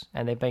increase,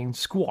 and they've been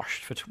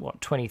squashed for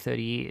 20,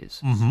 30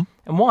 years. Mm-hmm.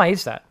 And why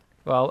is that?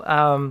 Well,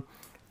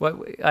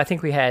 I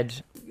think we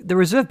had the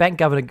Reserve Bank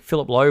Governor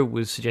Philip Lowe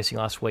was suggesting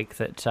last week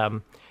that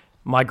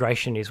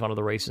migration is one of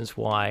the reasons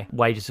why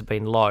wages have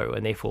been low,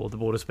 and therefore the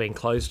borders being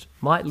closed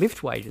might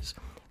lift wages.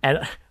 And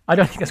I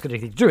don't think that's got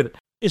anything to do with it.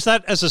 Is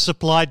that as a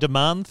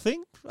supply-demand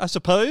thing, I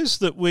suppose,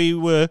 that we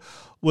were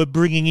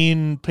bringing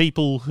in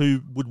people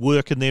who would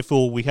work and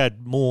therefore we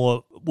had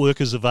more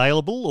workers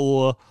available?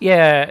 Or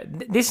yeah,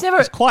 this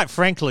never... Quite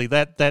frankly,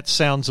 that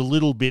sounds a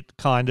little bit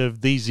kind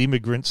of these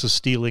immigrants are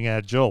stealing our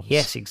jobs.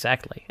 Yes,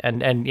 exactly.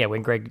 And yeah,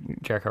 when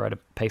Greg Jericho wrote a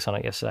piece on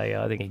it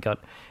yesterday, I think he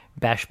got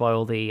bashed by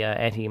all the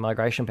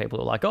anti-migration people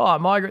who were like, oh,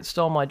 migrants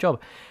stole my job.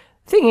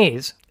 Thing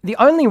is, the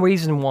only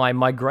reason why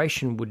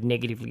migration would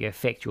negatively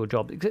affect your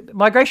job,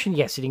 migration,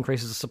 yes, it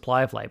increases the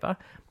supply of labour,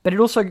 but it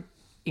also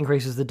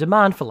increases the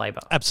demand for labour.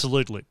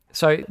 Absolutely.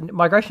 So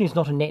migration is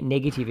not a net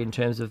negative in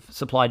terms of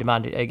supply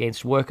demand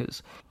against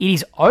workers. It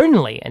is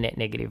only a net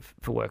negative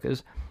for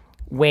workers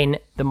when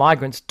the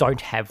migrants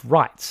don't have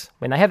rights.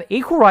 When they have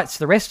equal rights to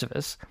the rest of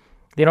us,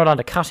 they're not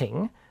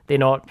undercutting, they're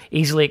not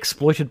easily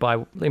exploited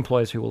by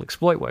employers who will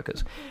exploit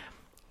workers.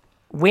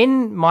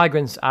 When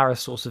migrants are a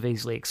source of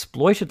easily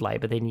exploited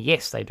labour, then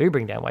yes, they do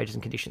bring down wages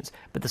and conditions.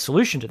 But the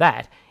solution to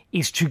that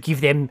is to give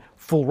them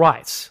full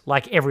rights,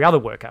 like every other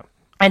worker.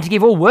 And to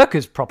give all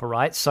workers proper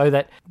rights so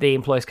that the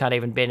employers can't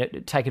even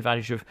take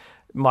advantage of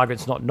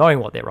migrants not knowing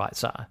what their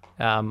rights are,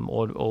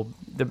 or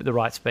the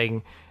rights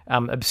being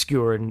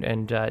obscure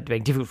and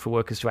being difficult for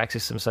workers to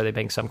access them, so there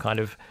being some kind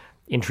of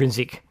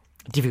intrinsic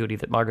difficulty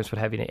that migrants would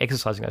have in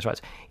exercising those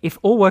rights. If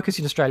all workers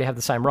in Australia have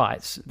the same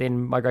rights,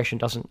 then migration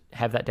doesn't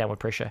have that downward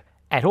pressure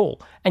at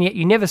all. And yet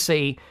you never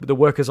see the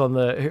workers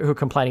who are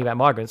complaining about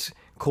migrants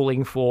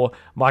calling for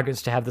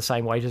migrants to have the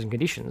same wages and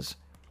conditions.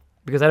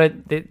 because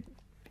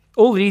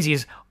all it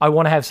is I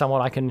want to have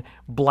someone I can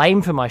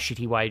blame for my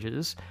shitty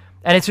wages.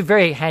 And it's a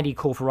very handy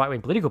call for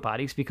right-wing political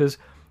parties, because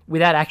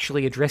without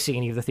actually addressing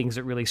any of the things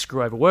that really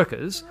screw over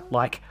workers,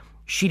 like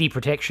shitty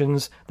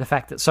protections, the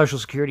fact that Social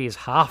Security is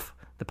half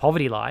the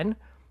poverty line,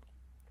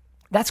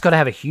 that's got to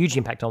have a huge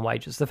impact on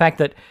wages. The fact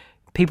that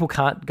people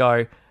can't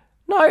go,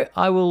 no,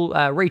 I will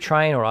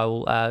retrain, or I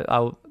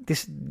will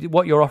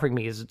what you're offering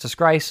me is a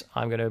disgrace.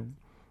 I'm going to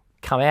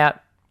come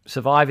out,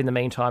 survive in the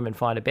meantime, and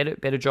find a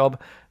better job,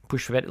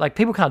 push for better. Like,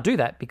 people can't do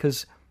that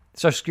because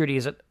Social Security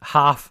is at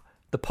half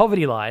the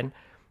poverty line.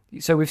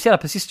 So we've set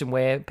up a system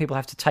where people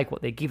have to take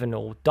what they're given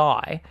or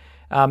die.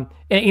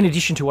 In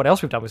addition to what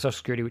else we've done with Social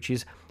Security, which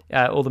is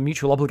all the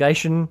mutual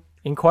obligation,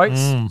 in quotes,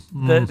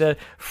 the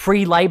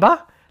free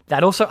labour,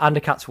 that also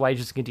undercuts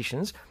wages and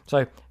conditions.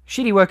 So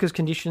shitty workers'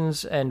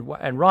 conditions and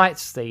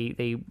rights,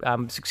 the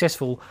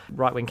successful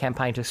right-wing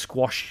campaign to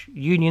squash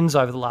unions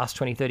over the last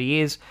 20, 30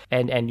 years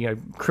and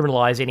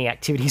criminalise any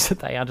activities that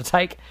they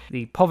undertake,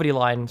 the poverty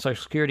line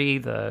Social Security,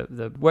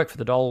 the work for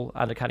the dole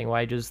undercutting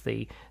wages,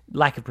 the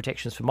lack of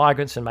protections for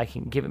migrants and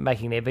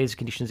making their visa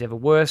conditions ever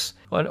worse,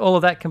 and all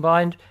of that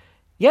combined,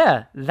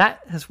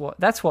 that's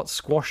what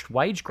squashed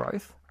wage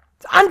growth.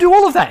 Undo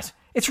all of that.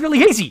 It's really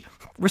easy.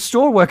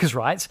 Restore workers'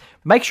 rights,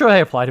 make sure they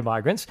apply to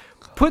migrants,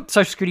 put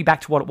Social Security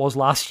back to what it was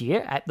last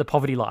year at the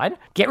poverty line,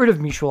 get rid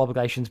of mutual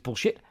obligations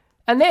bullshit,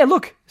 and there,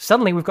 look,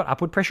 suddenly we've got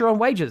upward pressure on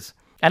wages.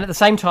 And at the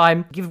same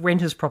time, give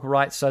renters proper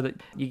rights so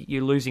that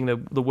you're losing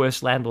the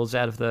worst landlords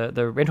out of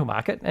the rental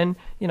market, and,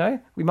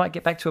 we might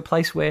get back to a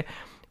place where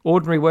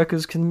ordinary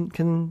workers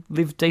can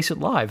live decent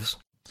lives.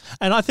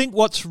 And I think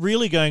what's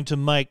really going to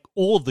make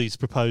all of these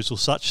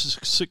proposals such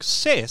a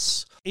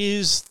success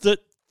is that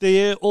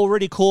they're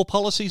already core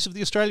policies of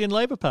the Australian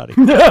Labor Party.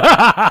 So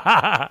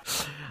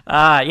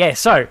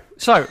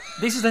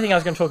this is the thing I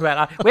was going to talk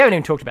about. We haven't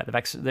even talked about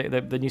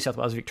the New South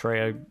Wales,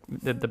 Victoria,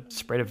 the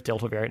spread of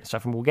Delta variant and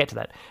stuff, and we'll get to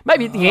that.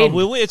 Maybe at the end.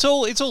 Well, it's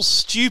all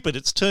stupid.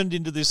 It's turned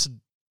into this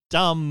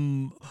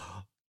dumb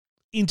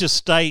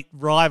interstate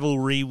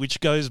rivalry which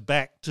goes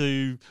back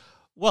to,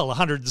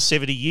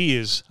 170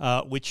 years,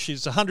 which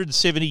is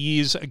 170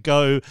 years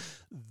ago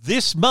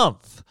this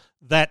month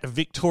that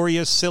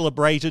Victoria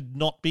celebrated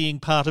not being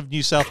part of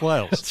New South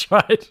Wales. That's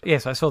right.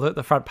 Yes, I saw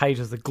the front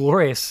pages, the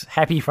glorious,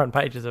 happy front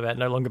pages about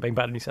no longer being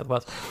part of New South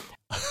Wales.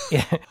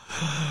 Yeah.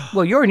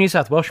 Well, you're a New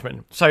South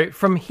Welshman, so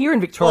from here in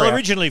Victoria... Well,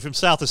 originally from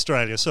South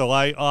Australia, so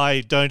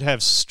I don't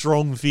have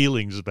strong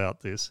feelings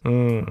about this.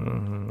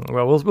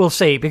 Well, we'll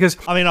see, because...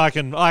 I mean, I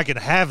can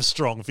have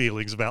strong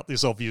feelings about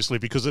this, obviously,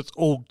 because it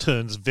all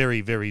turns very,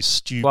 very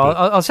stupid. Well,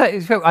 I'll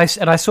say... I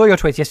saw your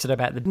tweets yesterday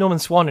about the Norman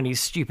Swan and his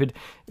stupid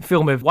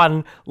film of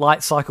one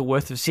light cycle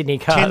worth of Sydney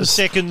cars. 10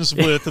 seconds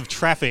worth of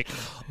traffic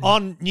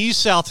on New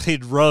South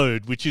Head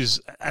Road, which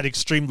is an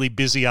extremely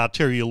busy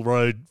arterial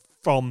road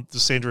from the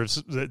centre of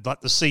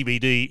like the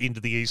CBD into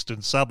the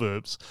eastern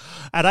suburbs.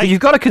 But you've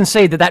got to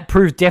concede that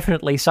proves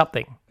definitely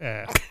something.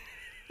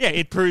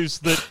 It proves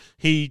that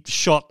he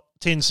shot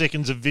 10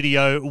 seconds of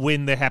video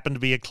when there happened to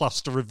be a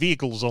cluster of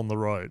vehicles on the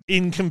road,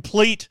 in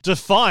complete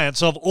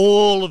defiance of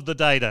all of the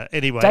data.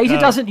 Anyway,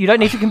 data you don't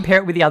need to compare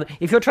it with the other.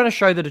 If you're trying to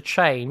show that a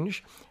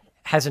change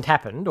hasn't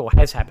happened or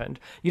has happened,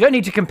 you don't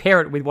need to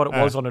compare it with what it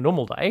was on a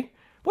normal day.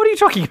 What are you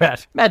talking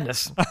about?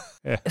 Madness.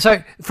 Yeah.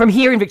 So from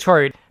here in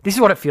Victoria, this is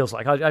what it feels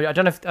like. I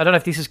don't know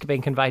if this is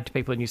being conveyed to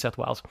people in New South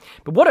Wales,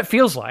 but what it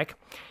feels like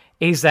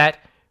is that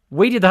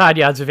we did the hard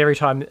yards of every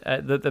time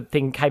the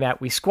thing came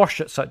out. We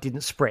squashed it so it didn't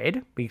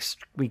spread. We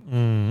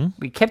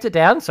kept it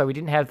down so we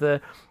didn't have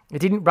it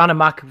didn't run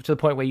amok to the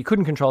point where you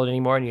couldn't control it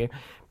anymore, and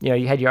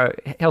you had your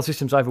health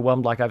systems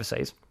overwhelmed like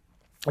overseas.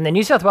 And then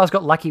New South Wales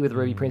got lucky with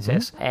Ruby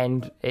Princess,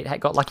 and it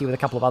got lucky with a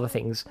couple of other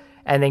things,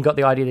 and then got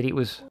the idea that it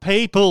was...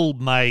 People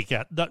make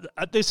it.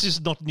 This is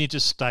not an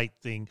interstate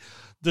thing.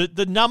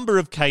 The number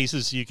of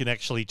cases you can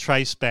actually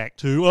trace back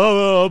to,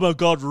 oh my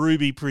God,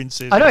 Ruby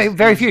Princess. I know,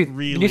 very few.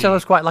 Really New South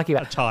Wales quite lucky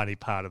about a tiny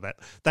part of that.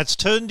 That's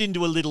turned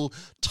into a little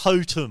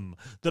totem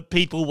that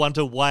people want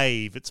to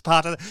wave. It's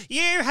part of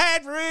you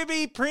had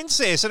Ruby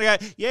Princess. And I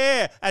go,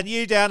 yeah, and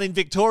you down in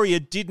Victoria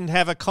didn't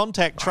have a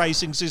contact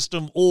tracing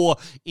system or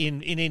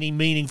in any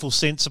meaningful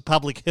sense a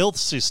public health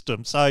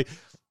system. So,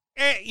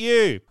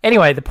 you.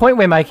 Anyway, the point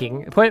we're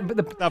making, where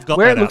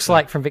it looks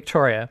like from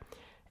Victoria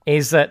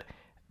is that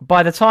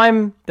by the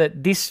time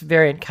that this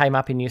variant came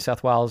up in New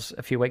South Wales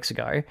a few weeks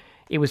ago,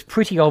 it was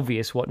pretty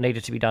obvious what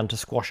needed to be done to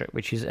squash it,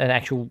 which is an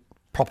actual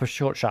proper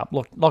short, sharp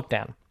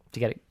lockdown to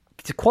get it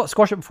to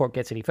squash it before it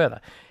gets any further.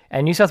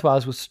 And New South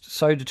Wales was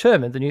so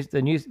determined,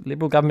 the new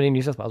Liberal government in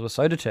New South Wales was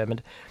so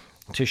determined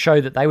to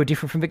show that they were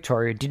different from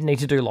Victoria, didn't need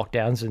to do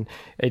lockdowns,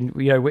 and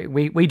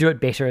we do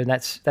it better, and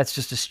that's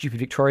just a stupid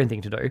Victorian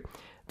thing to do,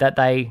 that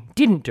they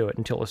didn't do it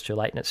until it was too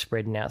late and it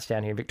spread, and now it's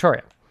down here in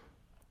Victoria.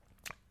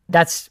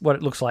 That's what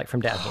it looks like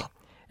from down here.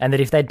 And that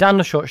if they'd done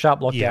a short,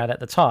 sharp lockdown at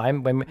the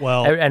time, and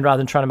rather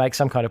than trying to make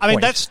some kind of point... I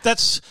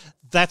mean,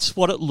 that's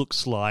what it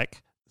looks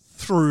like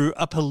through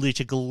a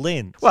political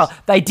lens. Well,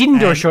 they didn't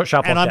do a short,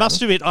 sharp and lockdown. I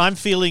must admit, I'm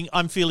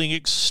feeling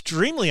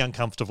extremely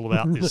uncomfortable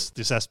about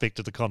this aspect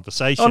of the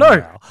conversation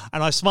now.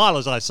 And I smile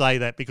as I say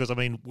that because, I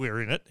mean,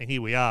 we're in it, and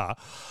here we are.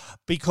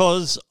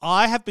 Because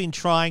I have been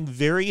trying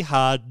very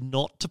hard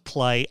not to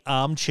play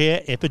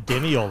armchair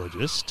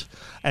epidemiologist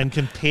and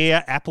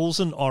compare apples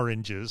and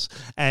oranges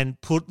and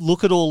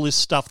look at all this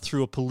stuff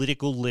through a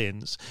political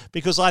lens,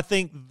 because I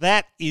think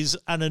that is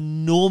an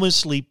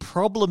enormously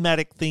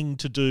problematic thing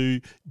to do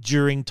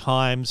during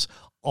times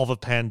of a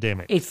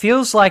pandemic. It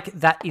feels like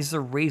that is the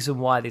reason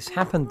why this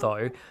happened,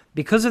 though,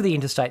 because of the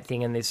interstate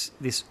thing and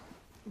this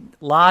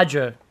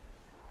larger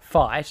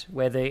fight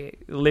where the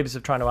Libs are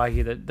trying to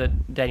argue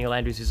that Daniel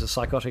Andrews is a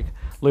psychotic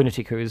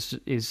lunatic whose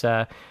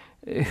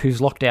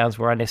lockdowns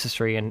were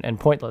unnecessary and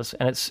pointless,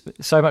 and it's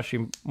so much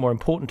more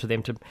important to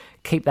them to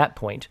keep that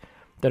point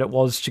than it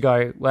was to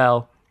go,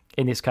 well,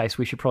 in this case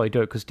we should probably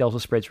do it because Delta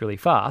spreads really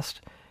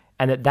fast,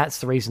 and that's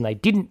the reason they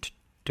didn't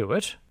do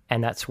it,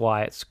 and that's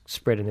why it's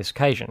spread in this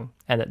occasion,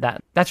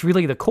 and that's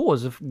really the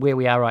cause of where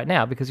we are right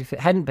now, because if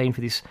it hadn't been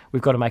for this,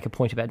 we've got to make a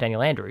point about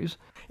Daniel Andrews,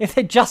 if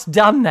they'd just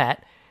done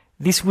that,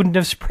 this wouldn't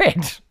have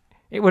spread.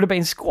 It would have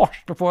been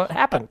squashed before it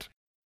happened.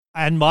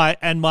 And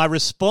my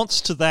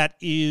response to that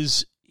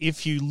is,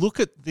 if you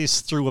look at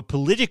this through a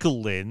political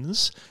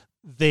lens,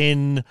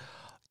 then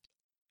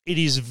it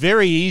is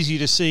very easy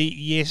to see,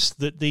 yes,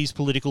 that these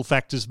political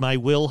factors may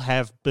well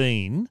have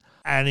been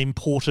an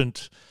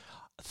important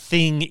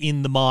thing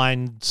in the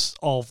minds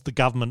of the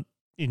government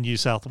in New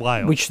South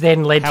Wales. Which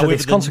then led to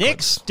this consequence. However, the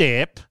next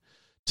step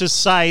to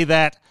say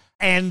that,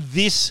 and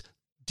this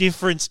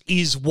difference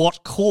is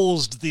what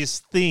caused this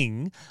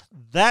thing,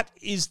 that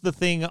is the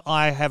thing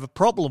I have a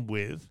problem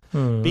with,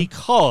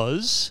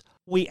 because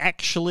we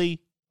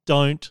actually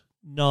don't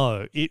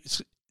know.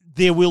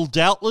 There will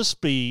doubtless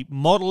be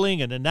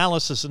modelling and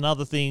analysis and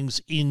other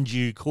things in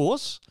due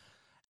course,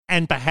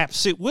 and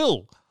perhaps it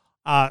will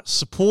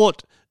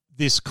support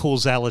this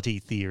causality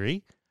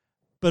theory,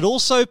 but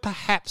also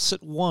perhaps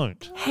it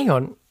won't. Hang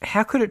on,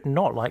 how could it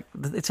not? Like,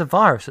 it's a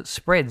virus, it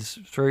spreads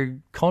through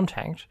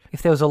contact.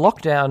 If there was a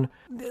lockdown,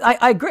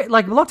 I agree,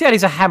 like, lockdown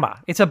is a hammer.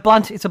 It's a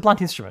blunt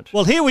instrument.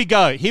 Well, here we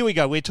go.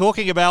 We're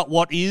talking about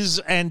what is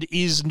and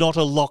is not a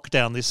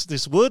lockdown.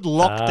 This word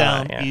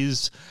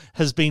lockdown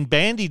has been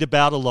bandied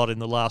about a lot in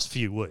the last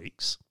few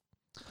weeks.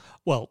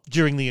 Well,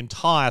 during the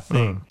entire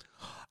thing.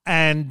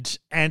 And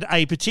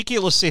a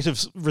particular set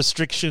of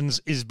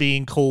restrictions is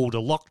being called a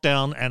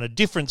lockdown, and a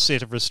different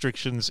set of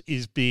restrictions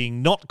is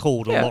being not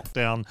called a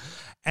lockdown.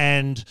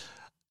 And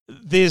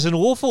there's an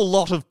awful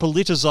lot of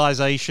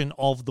politicisation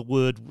of the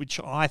word, which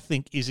I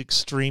think is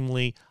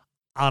extremely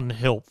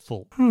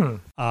unhelpful.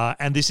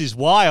 And this is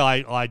why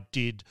I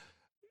did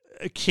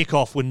kick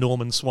off when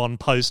Norman Swan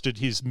posted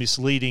his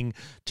misleading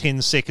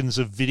 10 seconds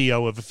of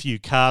video of a few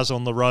cars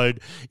on the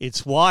road.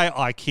 It's why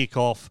I kick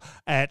off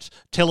at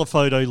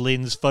telephoto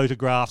lens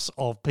photographs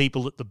of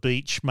people at the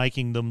beach,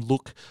 making them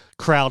look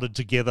crowded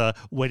together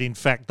when in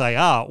fact they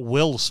are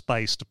well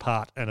spaced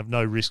apart and of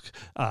no risk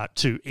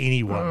to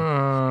anyone.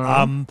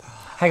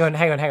 Hang on.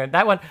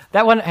 That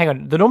one. Hang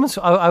on. The Normans.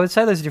 I would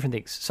say those are different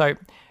things. So,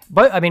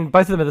 both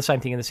of them are the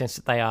same thing in the sense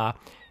that they are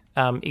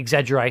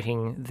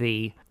exaggerating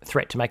the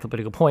threat to make a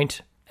political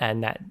point,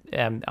 and that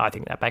I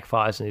think that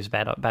backfires and is a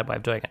bad way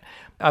of doing it.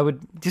 I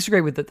would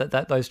disagree with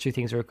that those two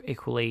things are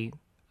equally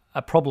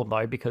a problem,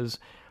 though, because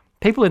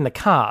people in the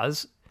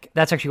cars,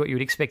 that's actually what you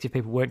would expect if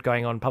people weren't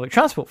going on public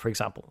transport, for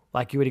example.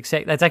 Like, you would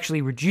expect that's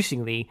actually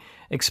reducing the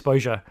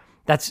exposure.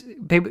 That's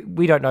people,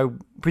 we don't know.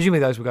 Presumably,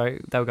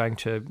 they were going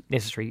to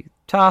necessary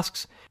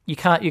tasks. You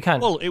can't.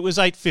 Well, it was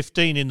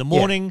 8:15 in the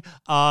morning.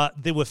 Yeah.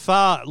 There were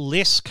far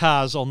less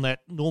cars on that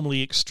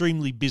normally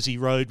extremely busy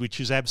road, which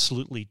is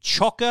absolutely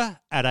chocker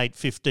at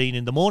 8:15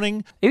 in the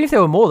morning. Even if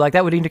there were more, like,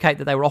 that would indicate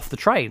that they were off the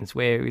trains,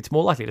 where it's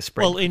more likely to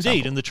spread. Well,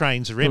 indeed, and the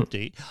trains are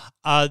empty.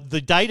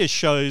 The data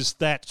shows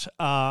that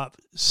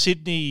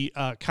Sydney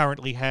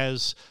currently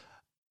has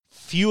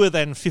fewer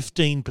than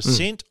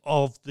 15%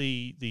 of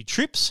the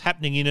trips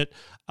happening in it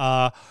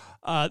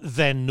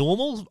than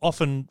normal,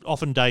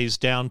 often days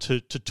down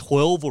to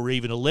 12 or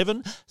even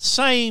 11.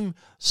 Same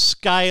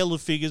scale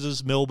of figures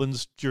as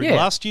Melbourne's during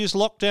last year's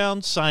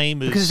lockdown,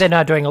 same as... Because they're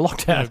now doing a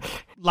lockdown.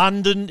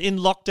 London in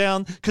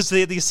lockdown, because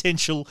they're the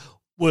essential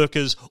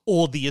workers,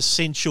 or the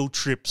essential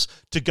trips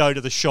to go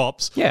to the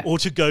shops, or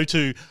to go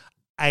to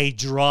a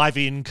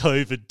drive-in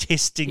COVID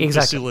testing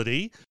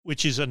facility,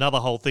 which is another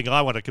whole thing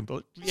I want to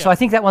complete. Yeah. So I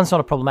think that one's not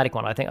a problematic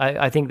one.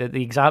 I think that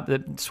the example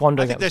that Swan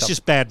doing, I think that's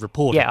just bad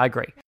reporting. Yeah, I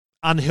agree.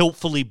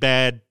 Unhelpfully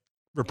bad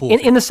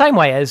reporting. In the same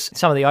way as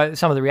some of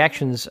the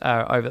reactions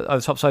are over the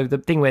top. So the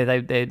thing where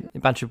a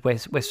bunch of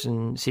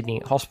Western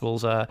Sydney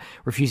hospitals are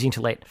refusing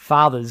to let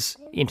fathers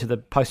into the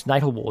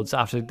postnatal wards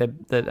after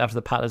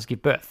the partners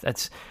give birth.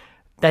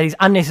 That is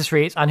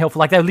unnecessary. It's unhelpful.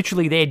 Like, they're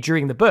literally there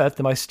during the birth,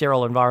 the most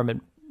sterile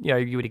environment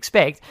you would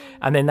expect,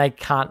 and then they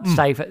can't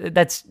stay.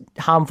 That's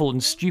harmful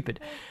and stupid.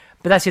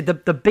 But that's it.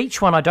 The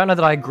beach one, I don't know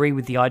that I agree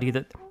with the idea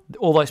that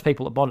all those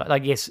people at Bondi,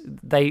 like, yes,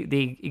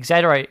 the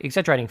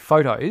exaggerating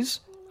photos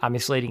are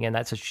misleading and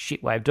that's a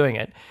shit way of doing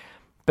it.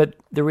 But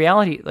the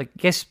reality, like,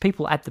 I guess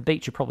people at the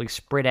beach are probably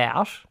spread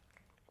out.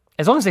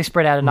 As long as they're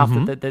spread out enough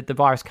that the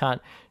virus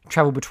can't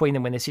travel between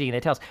them when they're sitting in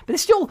their towels. But they're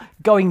still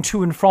going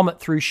to and from it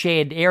through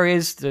shared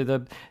areas,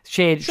 the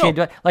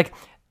shared, like,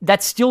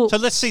 that's still... So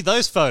let's see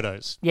those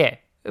photos. Yeah.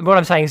 What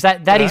I'm saying is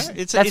that's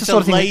the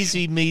sort of thing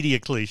lazy media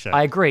cliche.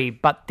 I agree,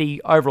 but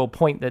the overall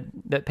point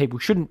that people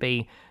shouldn't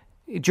be,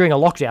 during a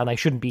lockdown, they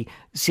shouldn't be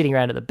sitting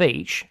around at the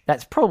beach,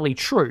 that's probably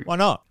true. Why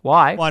not?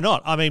 Why? Why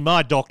not? I mean,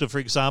 my doctor, for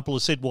example,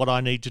 has said what I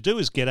need to do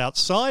is get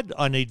outside.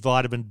 I need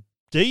vitamin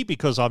D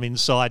because I'm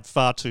inside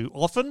far too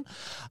often.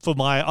 For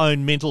my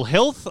own mental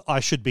health, I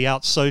should be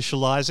out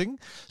socialising.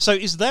 So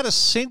is that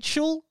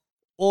essential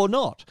or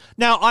not?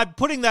 Now, I'm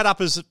putting that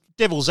up as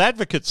devil's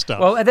advocate stuff.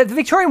 Well, the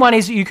Victorian one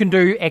is you can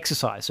do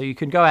exercise. So you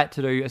can go out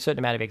to do a certain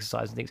amount of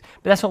exercise and things.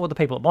 But that's not what the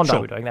people at Bondi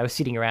were doing. They were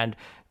sitting around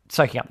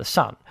soaking up the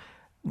sun.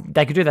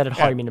 They could do that at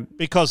home.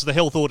 Because the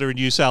health order in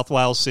New South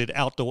Wales said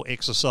outdoor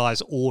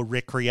exercise or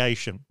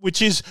recreation, which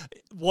is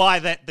why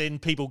that then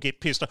people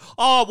get pissed off.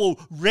 Oh,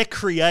 well,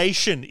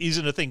 recreation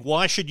isn't a thing.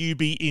 Why should you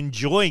be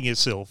enjoying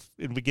yourself?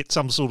 And we get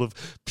some sort of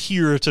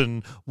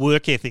Puritan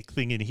work ethic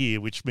thing in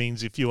here, which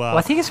means if you are... Well,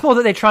 I think it's more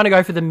that they're trying to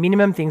go for the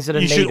minimum things that are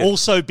needed. You should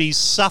also be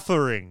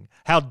suffering.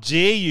 How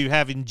dare you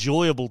have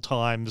enjoyable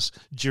times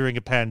during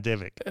a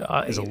pandemic?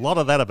 There's a lot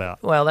of that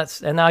about. Well,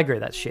 and I agree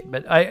that's shit.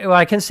 But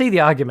I can see the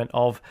argument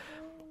of...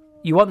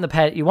 You want the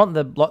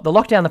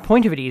lockdown. The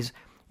point of it is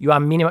you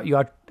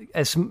are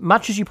as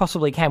much as you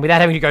possibly can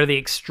without having to go to the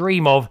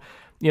extreme of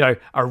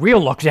a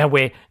real lockdown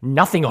where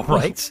nothing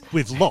operates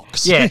with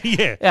locks. Yeah,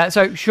 yeah.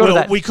 So sure,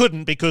 well, we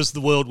couldn't because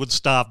the world would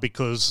starve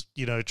because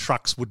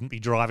trucks wouldn't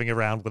be driving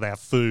around with our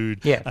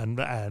food. Yeah.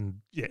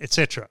 and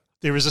etc.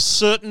 There is a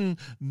certain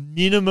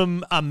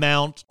minimum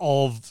amount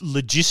of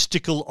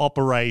logistical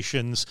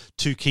operations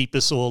to keep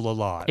us all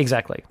alive.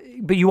 Exactly.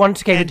 But you want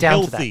to keep it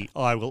down healthy, to that.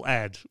 I will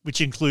add,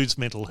 which includes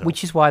mental health.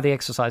 Which is why the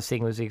exercise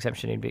thing was the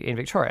exception in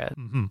Victoria.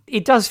 Mm-hmm.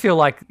 It does feel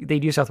like the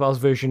New South Wales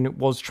version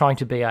was trying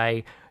to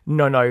be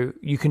no,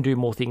 you can do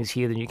more things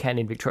here than you can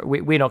in Victoria.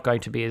 We're not going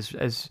to be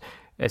as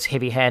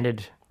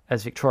heavy-handed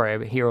as Victoria,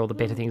 but here are all the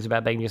better things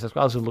about being New South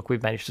Wales. And look,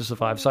 we've managed to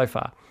survive so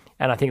far.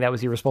 And I think that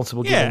was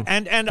irresponsible. Yeah,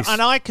 and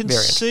I can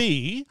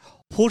see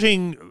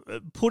putting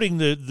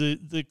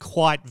the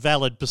quite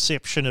valid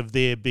perception of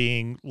there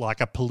being like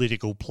a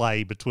political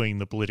play between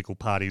the political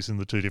parties in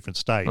the two different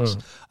states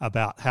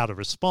about how to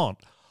respond.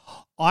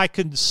 I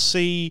can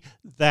see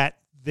that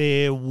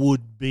there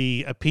would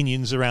be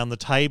opinions around the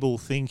table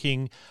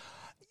thinking,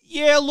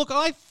 yeah, look,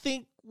 I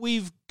think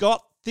we've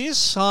got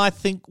this. I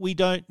think we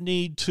don't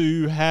need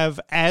to have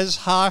as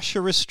harsh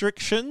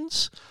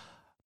restrictions.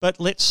 But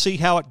let's see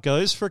how it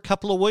goes for a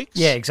couple of weeks.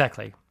 Yeah,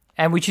 exactly.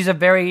 And which is a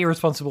very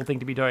irresponsible thing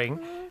to be doing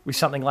with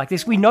something like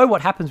this. We know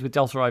what happens with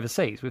Delta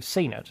overseas. We've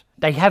seen it.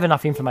 They have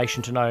enough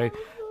information to know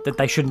that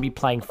they shouldn't be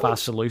playing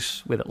fast or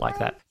loose with it like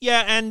that.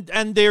 Yeah,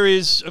 and there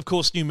is, of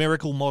course,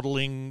 numerical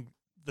modelling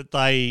that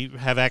they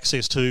have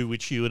access to,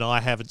 which you and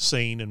I haven't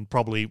seen and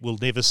probably will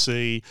never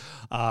see,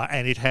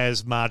 and it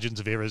has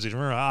margins of errors.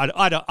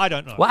 I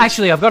don't know. Well,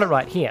 actually, I've got it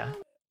right here.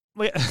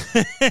 Yes.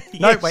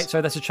 No, wait.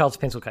 Sorry, that's a child's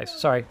pencil case.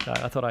 Sorry, no,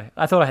 I thought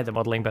I had the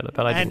modelling, but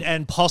I didn't.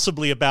 And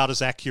possibly about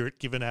as accurate,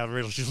 given our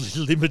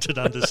relatively limited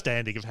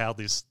understanding of how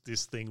this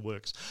thing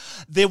works.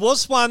 There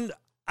was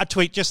a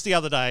tweet just the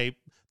other day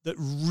that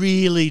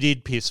really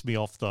did piss me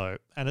off, though,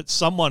 and it's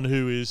someone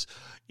who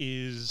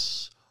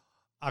is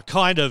a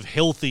kind of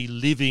healthy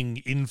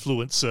living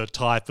influencer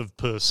type of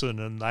person,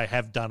 and they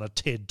have done a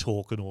TED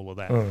talk and all of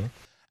that.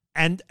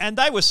 And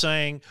they were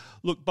saying,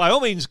 look, by all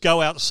means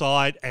go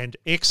outside and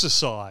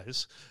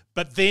exercise,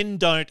 but then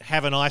don't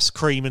have an ice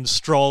cream and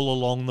stroll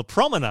along the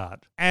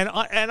promenade. And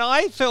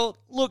I felt,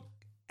 look,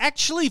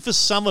 actually for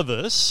some of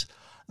us,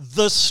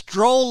 the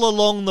stroll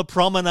along the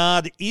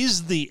promenade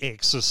is the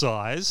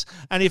exercise.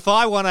 And if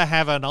I want to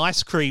have an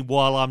ice cream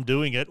while I'm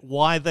doing it,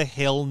 why the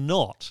hell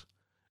not?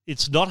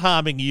 It's not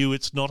harming you.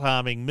 It's not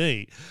harming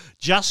me.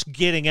 Just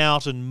getting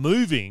out and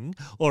moving,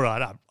 all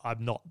right,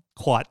 I'm not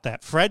quite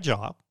that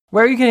fragile.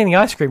 Where are you getting the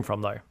ice cream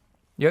from, though?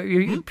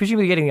 You're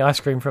presumably getting the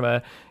ice cream from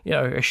a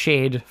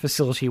shared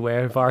facility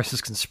where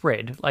viruses can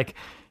spread. But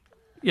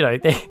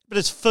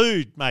it's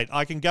food, mate.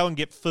 I can go and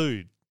get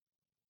food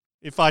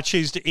if I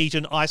choose to eat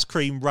an ice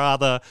cream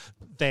rather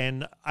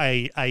than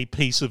a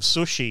piece of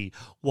sushi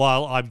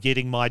while I'm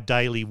getting my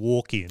daily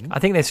walk in. I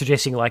think they're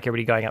suggesting like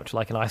everybody going up to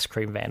like an ice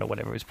cream van or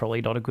whatever is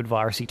probably not a good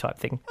virusy type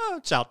thing. Oh,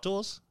 it's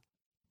outdoors.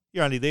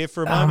 You're only there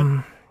for a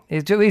moment.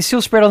 Do we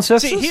still spread on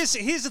surfaces?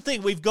 See, here's the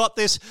thing. We've got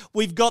this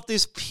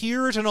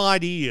Puritan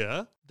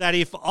idea that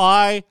if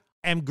I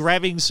am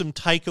grabbing some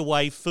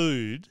takeaway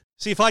food,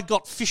 see, if I'd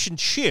got fish and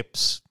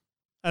chips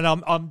and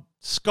I'm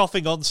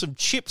scoffing on some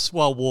chips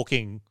while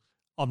walking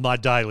on my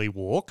daily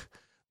walk,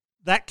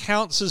 that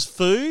counts as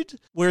food,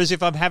 whereas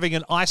if I'm having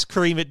an ice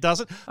cream, it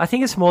doesn't. I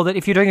think it's more that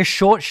if you're doing a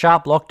short,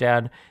 sharp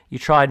lockdown, you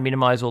try and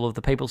minimise all of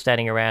the people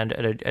standing around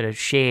at a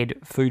shared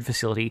food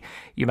facility.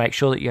 You make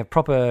sure that you have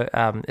proper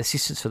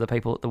assistance for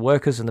the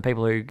workers and the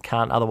people who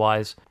can't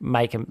otherwise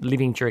make a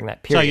living during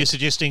that period. So you're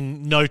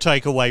suggesting no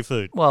takeaway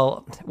food?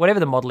 Well,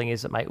 whatever the modelling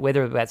is,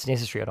 whether that's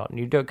necessary or not, and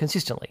you do it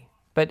consistently.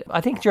 But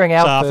I think during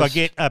our if I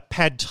get a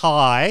pad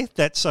thai,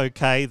 that's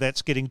okay.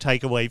 That's getting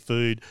takeaway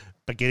food,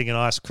 but getting an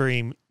ice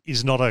cream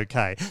is not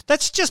okay.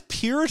 That's just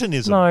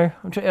Puritanism. No,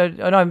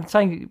 I'm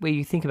saying where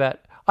you think about...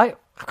 I've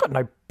got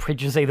no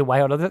prejudice either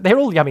way on it. They're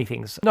all yummy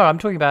things. No, I'm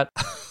talking about...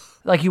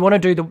 Like you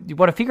want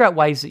to figure out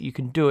ways that you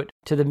can do it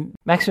to the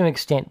maximum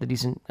extent that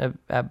isn't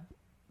a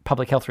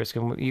public health risk.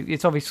 And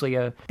it's obviously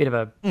a bit of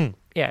a...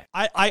 Yeah.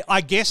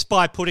 I guess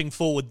by putting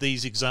forward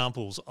these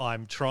examples,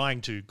 I'm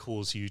trying to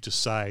cause you to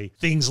say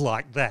things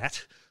like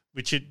that,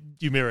 which are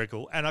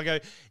numerical. And I go,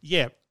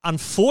 yeah,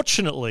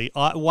 unfortunately,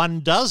 one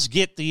does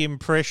get the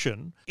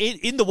impression,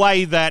 in the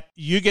way that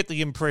you get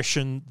the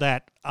impression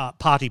that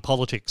party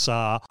politics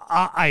are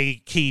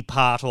a key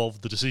part of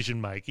the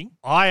decision-making.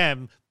 I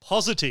am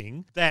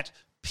positing that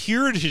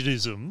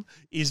Puritanism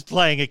is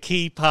playing a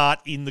key part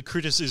in the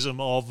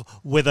criticism of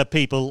whether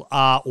people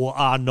are or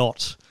are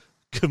not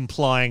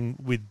complying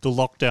with the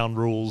lockdown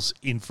rules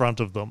in front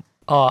of them.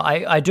 Oh,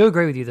 I do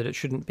agree with you that it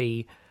shouldn't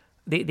be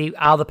the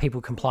other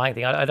people complying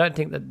thing. I don't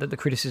think that the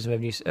criticism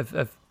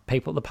of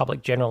people, the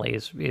public generally,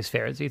 is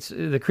fair. It's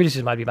the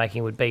criticism I'd be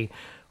making would be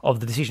of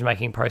the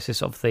decision-making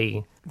process of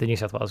the New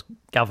South Wales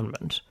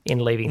government in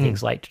leaving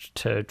things late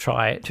to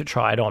try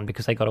it on,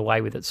 because they got away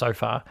with it so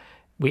far.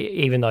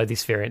 Even though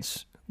this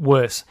variant's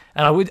worse,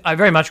 and I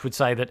very much would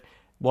say that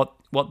what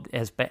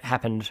has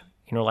happened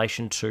in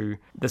relation to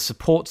the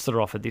supports that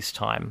are offered this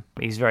time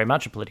is very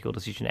much a political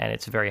decision, and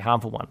it's a very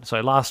harmful one. So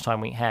last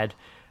time we had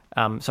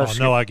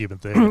no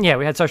argument there. Yeah,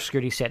 we had Social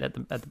Security set at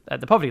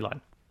the poverty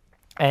line,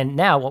 and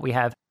now what we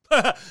have.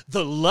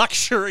 The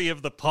luxury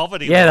of the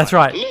poverty line. Yeah, that's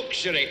right.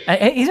 Luxury.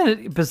 And isn't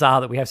it bizarre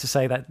that we have to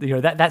say that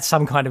that's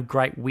some kind of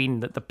great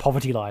win, that the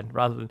poverty line,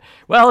 rather than,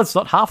 well, it's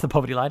not half the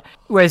poverty line.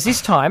 Whereas this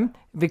time,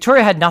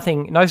 Victoria had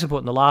no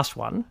support in the last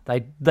one.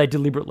 They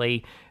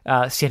deliberately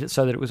set it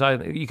so that it was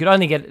you could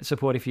only get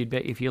support if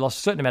you lost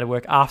a certain amount of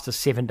work after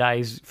 7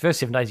 days. First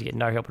 7 days you get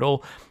no help at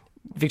all.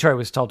 Victoria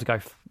was told to go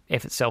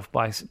F itself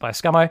by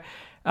ScoMo.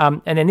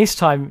 And then this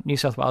time, New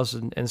South Wales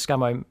and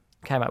ScoMo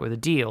came up with a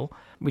deal,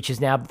 which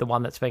is now the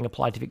one that's being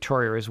applied to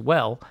Victoria as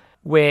well,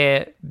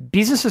 where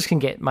businesses can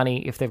get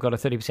money if they've got a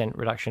 30%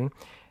 reduction.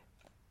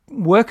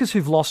 Workers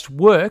who've lost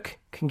work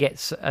can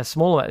get a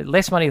smaller,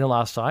 less money than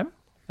last time,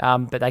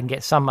 but they can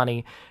get some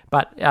money.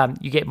 But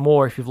you get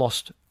more if you've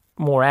lost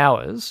more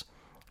hours.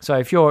 So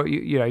if you're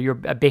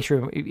a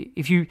better,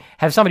 if you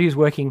have somebody who's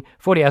working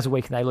 40 hours a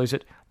week and they lose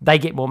it, they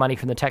get more money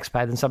from the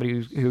taxpayer than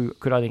somebody who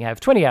could only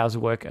have 20 hours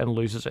of work and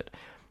loses it,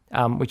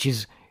 which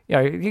is.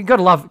 You've got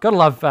to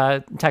love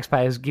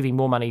taxpayers giving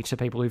more money to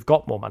people who've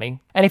got more money.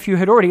 And if you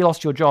had already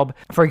lost your job,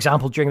 for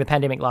example, during the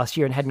pandemic last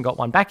year and hadn't got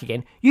one back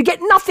again, you get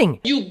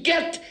nothing. You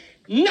get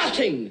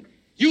nothing.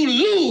 You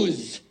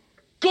lose.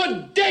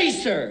 Good day,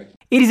 sir.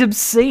 It is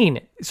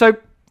obscene. So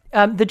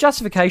the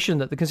justification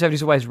that the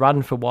Conservatives always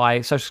run for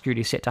why Social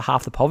Security is set to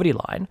half the poverty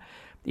line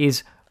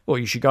is, well,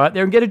 you should go out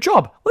there and get a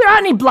job. Well, there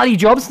aren't any bloody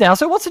jobs now,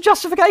 so what's the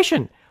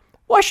justification?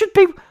 Why should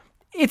people...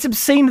 It's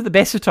obscene at the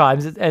best of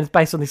times, and it's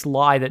based on this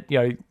lie that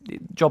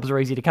jobs are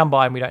easy to come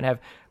by and we don't have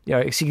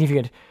a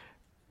significant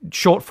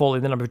shortfall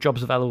in the number of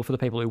jobs available for the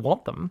people who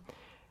want them.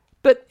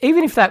 But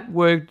even if that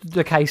were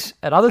the case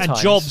at other times... And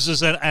jobs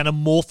is an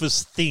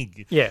amorphous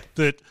thing. Yeah.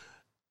 That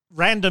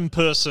random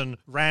person,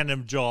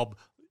 random job,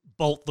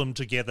 bolt them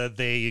together,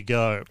 there you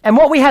go. And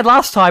what we had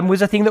last time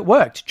was a thing that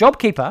worked.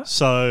 JobKeeper.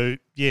 So,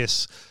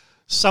 yes...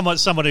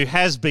 Someone who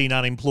has been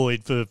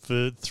unemployed for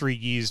 3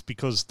 years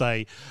because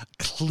they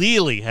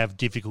clearly have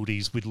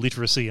difficulties with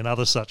literacy and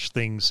other such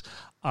things,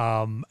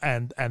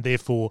 and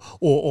therefore,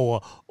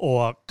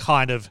 or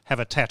kind of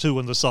have a tattoo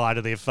on the side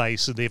of their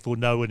face, and therefore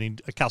no one in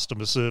a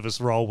customer service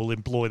role will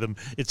employ them,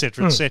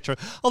 etc., etc.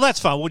 Well,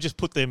 that's fine. We'll just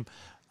put them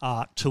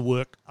to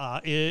work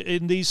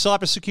in the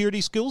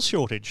cybersecurity skills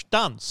shortage.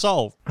 Done.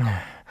 Solved.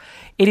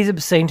 It is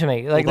obscene to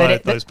me.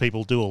 Like those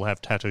people do all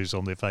have tattoos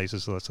on their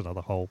faces, so that's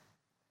another whole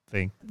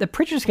thing. The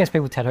prejudice against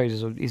people with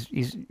tattoos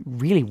is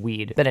really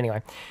weird. But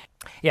anyway,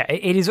 yeah,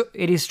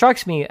 it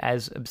strikes me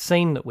as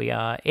obscene that we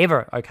are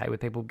ever okay with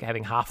people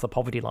having half the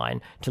poverty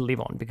line to live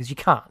on, because you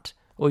can't.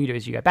 All you do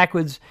is you go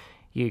backwards.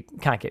 You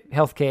can't get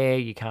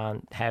healthcare. You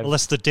can't have. Well,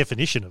 that's the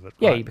definition of it.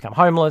 Yeah, right? You become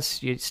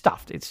homeless. You're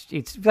stuffed. It's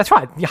that's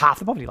right. You're half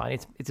the poverty line.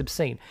 It's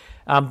obscene.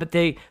 But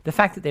the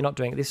fact that they're not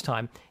doing it this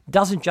time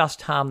doesn't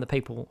just harm the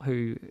people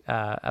who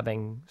are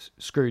being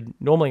screwed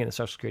normally in the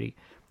Social Security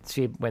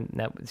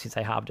since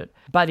they halved it,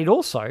 but it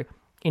also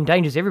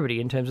endangers everybody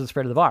in terms of the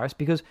spread of the virus,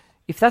 because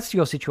if that's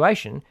your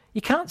situation,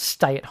 you can't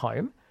stay at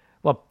home.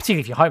 Well,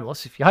 particularly if you're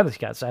homeless. If you're homeless, you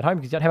can't stay at home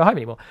because you don't have a home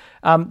anymore.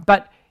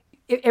 But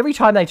every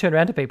time they turn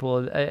around to people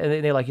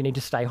and they're like, you need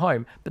to stay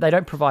home, but they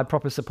don't provide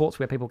proper supports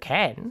where people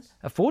can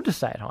afford to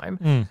stay at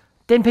home,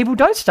 then people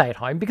don't stay at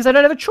home because they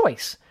don't have a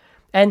choice.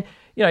 And,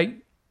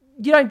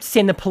 you don't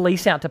send the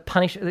police out to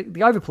punish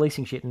the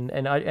over-policing shit.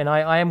 And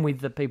I am with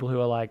the people who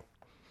are like,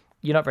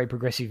 you're not very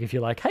progressive if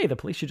you're like, hey, the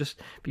police should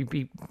just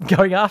be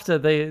going after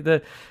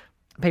the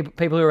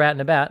people who are out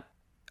and about.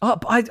 Oh,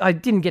 I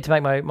didn't get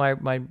to make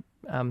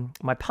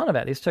my pun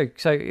about this too.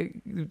 So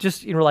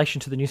just in relation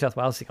to the New South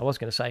Wales thing, I was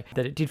going to say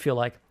that it did feel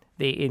like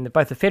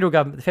both the federal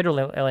government, the federal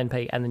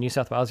LNP and the New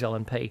South Wales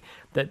LNP,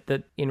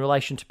 that in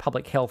relation to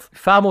public health,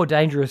 far more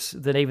dangerous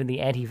than even the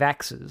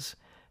anti-Vaxxers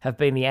have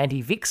been the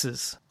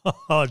Anti-Vicsers.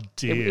 Oh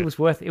dear! It was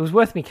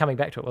worth me coming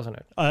back to it, wasn't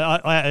it?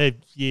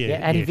 Yeah.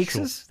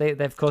 Anti-Vicsers. Sure.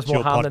 They've caused It's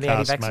more your harm than the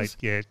podcast,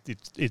 anti-vaxxers. mate. Yeah,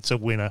 it's a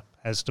winner.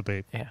 Has to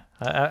be. Yeah,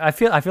 I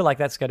feel like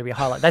that's going to be a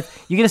highlight.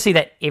 You're going to see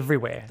that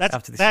everywhere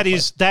after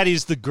this. That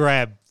is the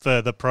grab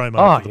for the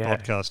promo for the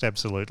podcast.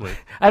 Absolutely.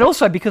 And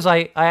also because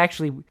I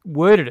actually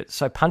worded it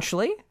so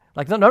punchily.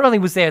 Like not only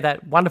was there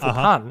that wonderful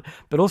pun,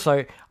 but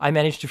also I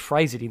managed to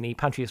phrase it in the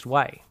punchiest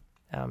way.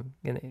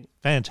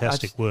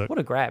 Fantastic work. What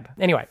a grab.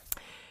 Anyway.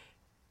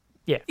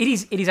 Yeah,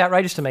 it is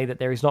outrageous to me that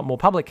there is not more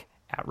public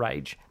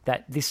outrage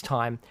that this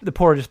time the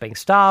poor are just being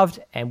starved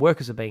and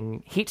workers are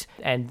being hit,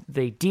 and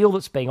the deal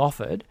that's being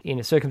offered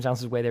in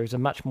circumstances where there is a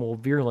much more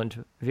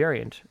virulent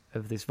variant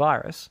of this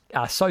virus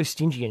are so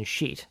stingy and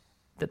shit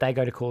that they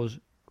go to cause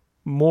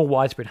more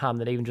widespread harm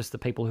than even just the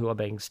people who are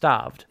being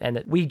starved. And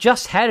that we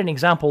just had an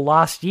example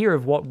last year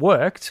of what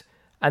worked,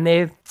 and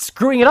they're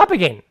screwing it up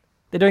again.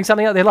 They're doing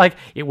something else. They're like,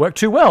 it worked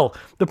too well.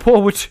 The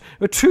poor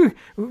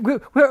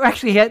were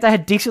actually, they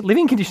had decent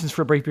living conditions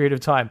for a brief period of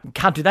time.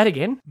 Can't do that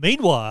again.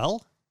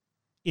 Meanwhile,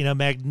 in a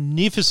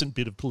magnificent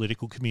bit of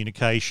political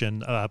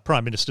communication,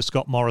 Prime Minister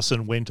Scott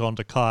Morrison went on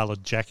to Kyle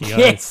and Jackie O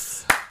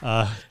Yes.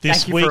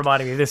 this Thank you week for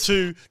reminding me of this.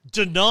 to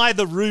deny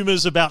the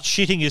rumours about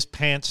shitting his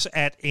pants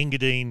at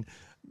Engadine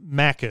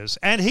Macca's.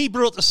 And he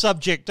brought the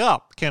subject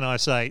up, can I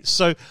say.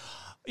 So,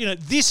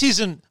 this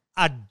isn't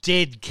a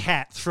dead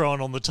cat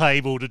thrown on the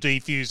table to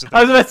defuse it.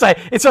 I was about to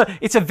say,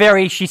 it's a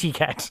very shitty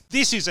cat.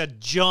 This is a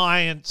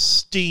giant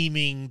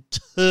steaming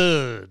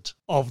turd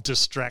of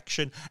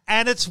distraction,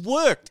 and it's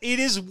worked. It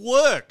has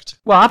worked.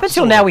 Well, up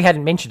until now, we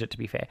hadn't mentioned it, to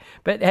be fair.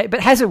 But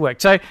has it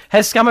worked? So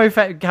has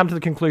Scummo come to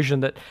the conclusion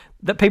that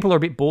people are a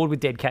bit bored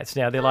with dead cats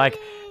now? They're like,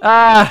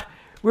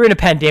 we're in a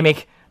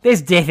pandemic.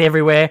 There's death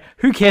everywhere.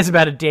 Who cares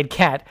about a dead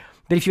cat?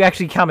 But if you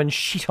actually come and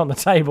shit on the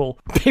table,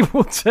 people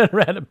will turn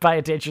around and pay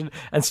attention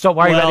and stop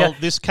worrying about it. Well,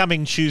 this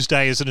coming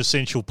Tuesday is an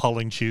essential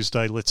polling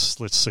Tuesday. Let's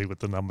see what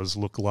the numbers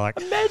look like.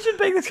 Imagine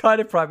being the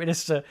kind of Prime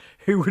Minister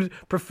who would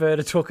prefer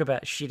to talk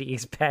about shitting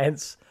his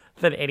pants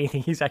than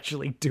anything he's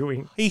actually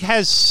doing. He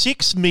has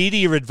 6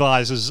 media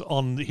advisors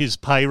on his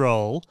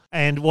payroll,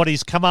 and what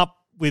he's come up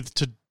with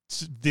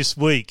this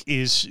week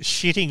is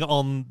shitting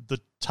on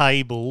the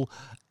table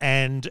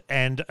and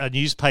a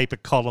newspaper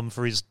column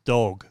for his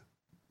dog.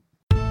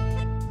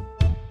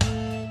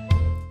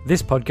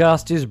 This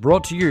podcast is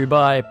brought to you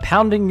by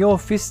pounding your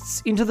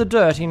fists into the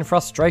dirt in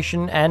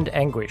frustration and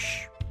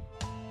anguish.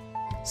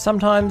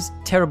 Sometimes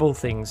terrible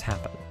things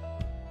happen.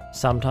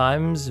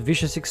 Sometimes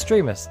vicious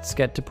extremists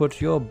get to put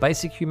your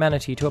basic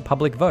humanity to a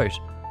public vote.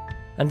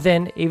 And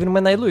then, even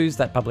when they lose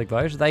that public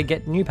vote, they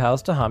get new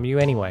powers to harm you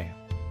anyway.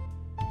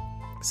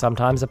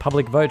 Sometimes a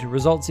public vote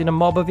results in a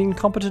mob of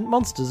incompetent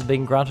monsters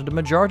being granted a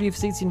majority of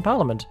seats in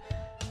Parliament,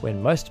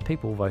 when most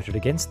people voted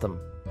against them.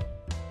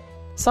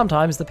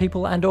 Sometimes the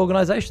people and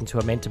organisations who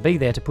are meant to be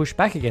there to push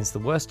back against the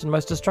worst and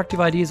most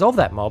destructive ideas of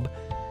that mob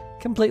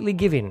completely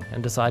give in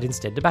and decide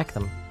instead to back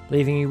them,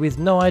 leaving you with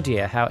no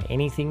idea how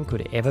anything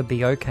could ever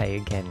be okay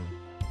again.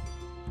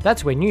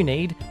 That's when you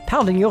need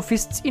pounding your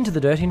fists into the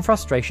dirt in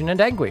frustration and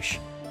anguish.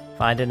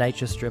 Find a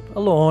nature strip, a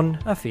lawn,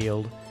 a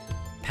field.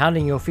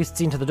 Pounding your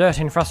fists into the dirt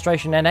in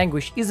frustration and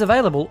anguish is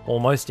available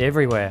almost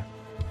everywhere.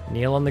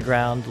 Kneel on the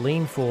ground,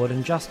 lean forward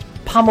and just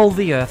pummel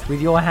the earth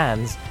with your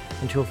hands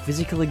until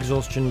physical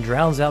exhaustion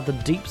drowns out the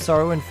deep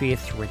sorrow and fear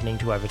threatening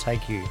to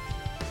overtake you.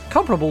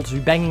 Comparable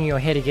to banging your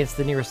head against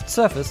the nearest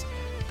surface,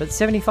 but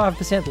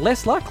 75%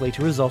 less likely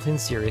to result in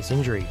serious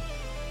injury.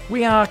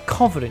 We are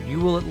confident you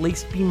will at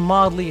least be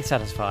mildly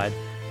satisfied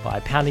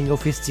by pounding your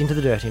fists into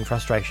the dirt in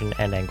frustration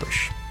and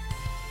anguish.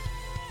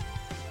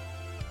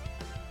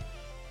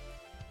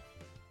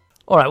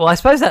 All right, well, I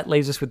suppose that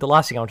leaves us with the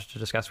last thing I wanted to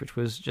discuss, which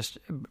was just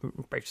a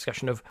brief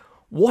discussion of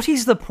what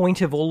is the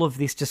point of all of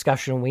this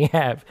discussion we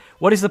have?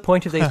 What is the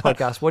point of these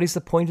podcasts? What is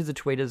the point of the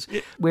tweeters?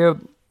 We're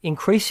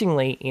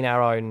increasingly in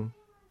our own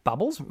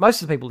bubbles.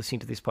 Most of the people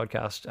listening to this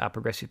podcast are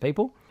progressive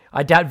people.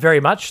 I doubt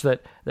very much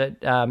that there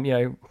are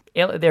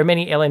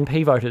many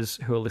LNP voters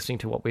who are listening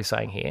to what we're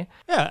saying here.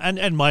 Yeah,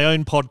 and my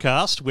own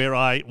podcast where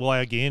I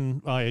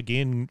again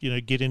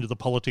get into the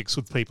politics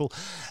with people.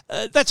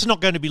 That's not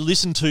going to be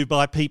listened to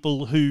by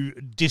people who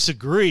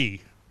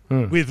disagree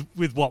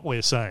with what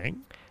we're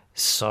saying.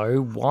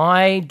 So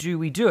why do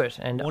we do it?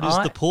 And what is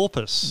the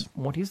purpose?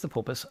 What is the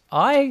purpose?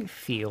 I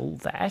feel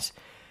that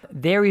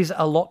there is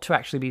a lot to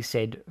actually be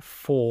said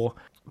for,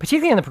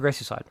 particularly on the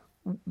progressive side.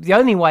 The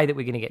only way that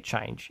we're going to get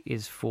change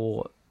is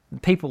for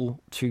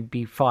people to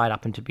be fired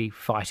up and to be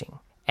fighting.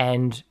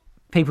 And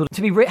people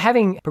to be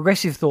having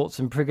progressive thoughts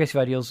and progressive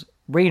ideals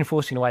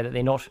reinforced in a way that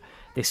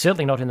they're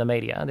certainly not in the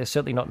media, they're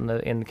certainly not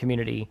in the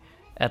community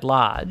at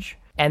large,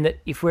 and that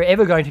if we're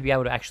ever going to be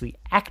able to actually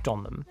act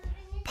on them,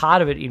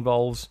 part of it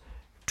involves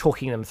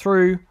talking them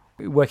through,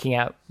 working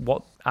out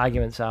what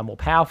arguments are more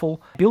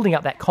powerful, building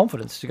up that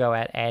confidence to go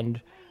out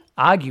and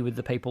argue with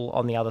the people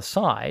on the other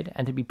side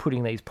and to be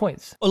putting these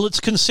points. Well, it's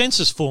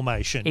consensus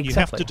formation. Exactly. You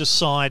have to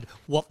decide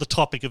what the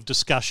topic of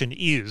discussion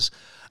is.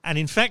 And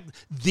in fact,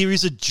 there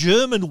is a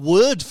German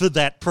word for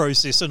that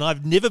process, and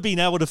I've never been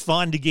able to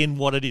find again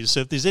what it is. So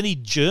if there's any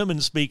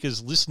German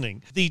speakers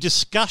listening, the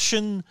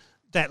discussion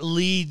that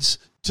leads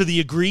to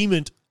the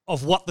agreement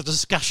of what the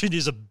discussion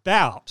is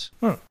about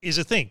is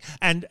a thing.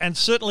 And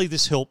certainly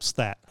this helps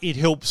that. It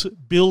helps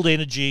build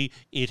energy.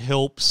 It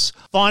helps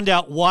find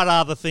out what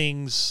are the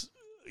things,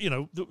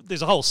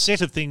 there's a whole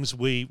set of things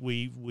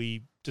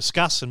we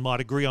discuss and might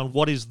agree on.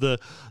 What is the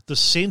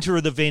center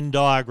of the Venn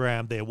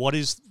diagram there? What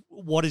is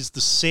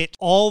the set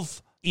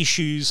of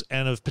issues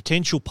and of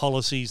potential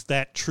policies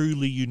that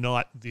truly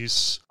unite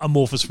this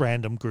amorphous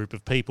random group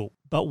of people?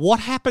 But what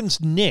happens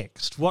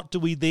next? What do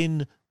we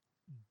then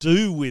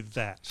do with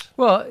that?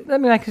 Well, let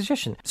me make a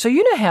suggestion. So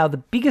you know how the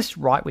biggest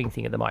right-wing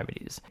thing at the moment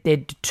is? They're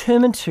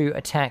determined to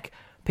attack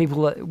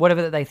people,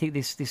 whatever they think,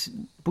 this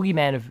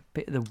boogeyman of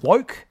the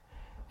woke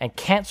and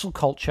cancel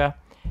culture,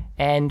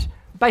 and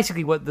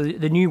basically what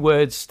the new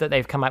words that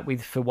they've come up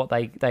with for what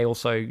they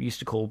also used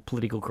to call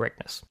political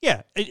correctness.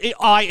 Yeah,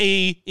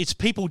 i.e. it's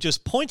people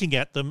just pointing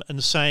at them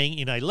and saying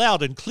in a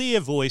loud and clear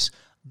voice,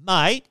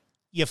 mate,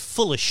 you're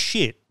full of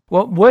shit.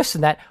 Well, worse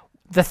than that,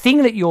 the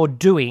thing that you're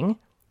doing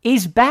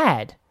is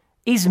bad,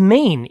 is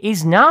mean,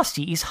 is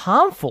nasty, is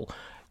harmful.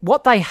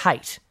 What they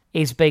hate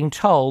is being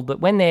told that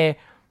when they're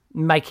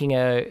making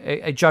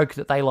a joke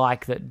that they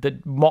like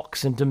that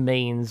mocks and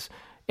demeans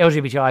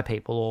LGBTI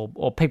people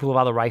or people of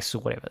other races or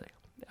whatever,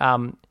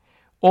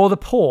 or the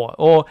poor,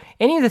 or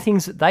any of the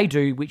things that they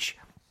do, which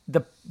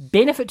the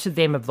benefit to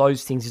them of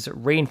those things is it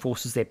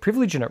reinforces their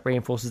privilege and it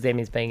reinforces them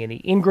as being in the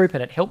in-group,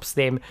 and it helps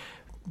them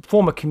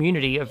form a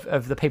community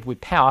of the people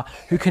with power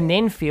who can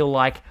then feel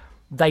like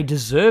they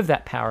deserve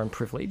that power and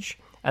privilege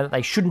and that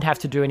they shouldn't have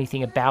to do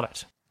anything about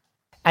it.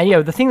 And,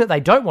 the thing that they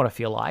don't want to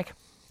feel like,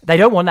 they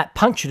don't want that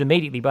punctured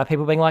immediately by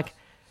people being like,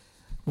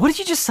 what did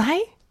you just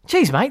say?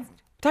 Jeez, mate,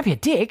 don't be a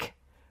dick.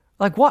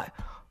 Like, what?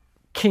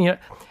 Can you...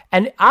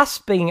 And us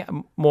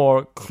being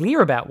more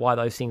clear about why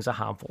those things are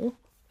harmful,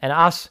 and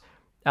us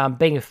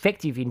being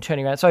effective in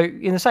turning around. So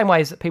in the same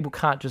ways that people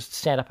can't just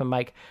stand up and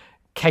make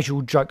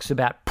casual jokes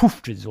about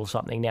poofters or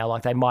something now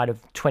like they might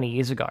have 20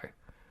 years ago.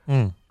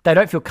 They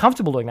don't feel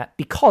comfortable doing that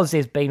because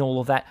there's been all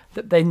of that.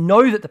 They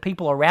know that the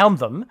people around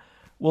them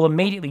will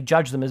immediately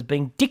judge them as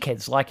being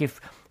dickheads. Like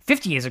if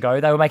 50 years ago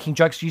they were making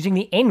jokes using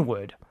the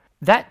N-word.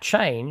 That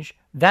change,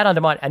 that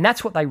undermine, and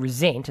that's what they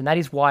resent, and that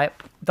is why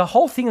the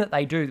whole thing that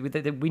they do with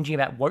the whinging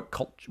about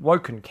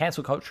woke and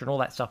cancel culture and all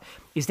that stuff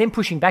is them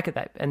pushing back at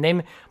that, and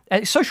them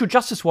social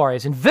justice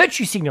warriors and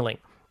virtue signalling.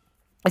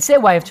 It's their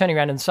way of turning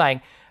around and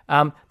saying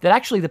that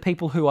actually the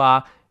people who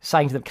are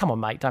saying to them, come on,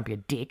 mate, don't be a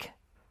dick.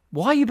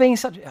 Why are you being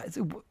such...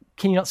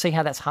 Can you not see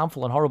how that's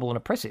harmful and horrible and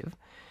oppressive?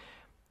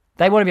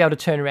 They want to be able to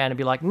turn around and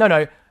be like,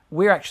 no,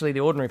 we're actually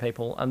the ordinary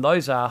people, and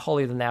those are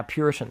holier-than-thou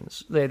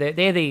Puritans. They're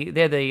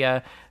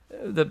the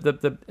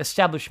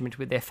establishment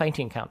with their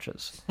fainting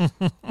couches.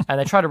 And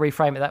they try to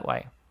reframe it that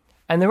way.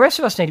 And the rest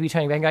of us need to be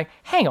turning back and going,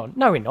 hang on,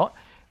 no, we're not.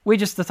 We're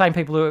just the same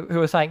people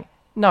who are saying,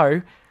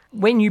 no,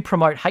 when you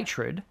promote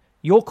hatred,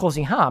 you're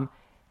causing harm.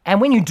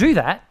 And when you do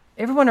that,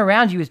 everyone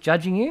around you is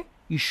judging you.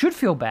 You should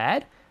feel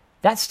bad.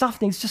 That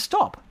stuff needs to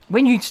stop.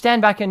 When you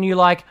stand back and you're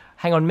like,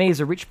 hang on, me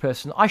as a rich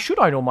person, I should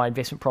own all my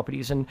investment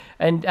properties, and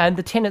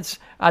the tenants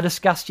are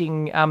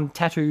disgusting,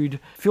 tattooed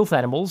filth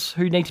animals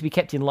who need to be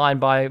kept in line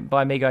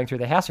by me going through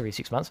their house every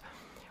 6 months.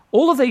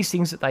 All of these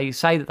things that they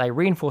say that they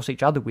reinforce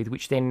each other with,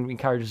 which then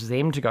encourages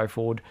them to go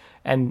forward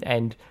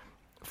and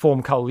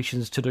form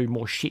coalitions to do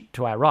more shit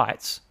to our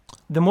rights.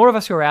 The more of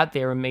us who are out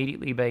there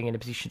immediately being in a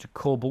position to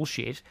call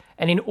bullshit,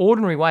 and in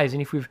ordinary ways,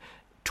 and if we've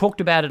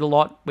talked about it a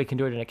lot, we can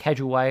do it in a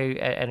casual way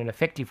and an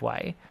effective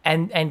way,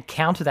 and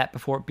counter that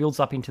before it builds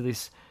up into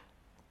this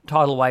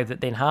tidal wave that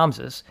then harms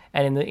us.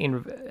 And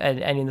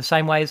in the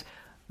same ways,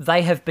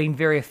 they have been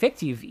very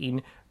effective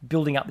in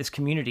building up this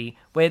community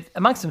where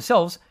amongst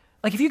themselves,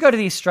 like if you go to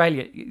the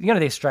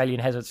Australian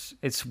has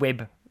its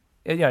web,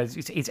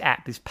 its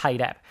app, this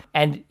paid app,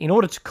 and in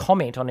order to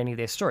comment on any of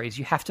their stories,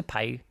 you have to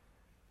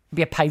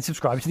be a paid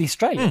subscriber to the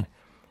Australian.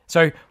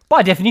 So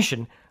by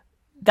definition,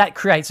 that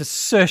creates a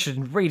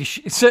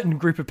certain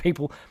group of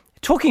people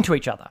talking to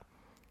each other.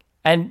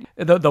 And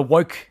the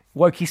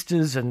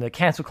wokeistas and the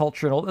cancel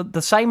culture and all,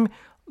 the same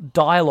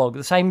dialogue,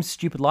 the same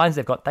stupid lines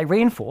they've got, they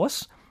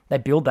reinforce, they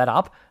build that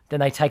up, then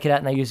they take it out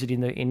and they use it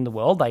in the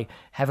world. They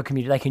have a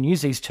community, they can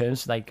use these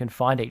terms so they can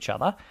find each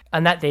other.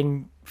 And that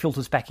then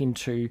filters back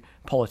into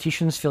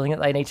politicians feeling that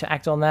they need to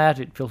act on that.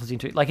 It filters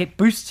into, it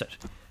boosts it.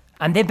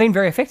 And they've been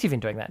very effective in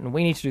doing that. And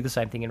we need to do the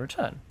same thing in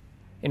return,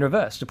 in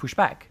reverse, to push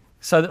back.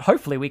 so that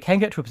hopefully we can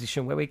get to a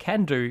position where we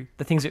can do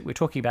the things that we're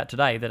talking about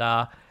today that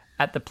are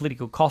at the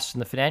political cost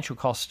and the financial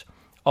cost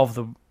of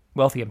the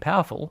wealthy and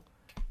powerful.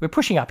 We're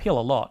pushing uphill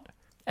a lot.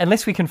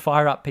 Unless we can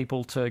fire up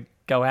people to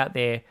go out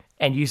there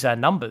and use our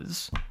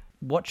numbers,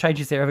 what change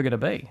is there ever going to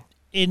be?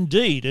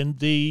 Indeed, and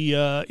the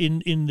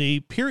in the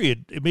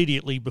period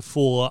immediately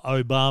before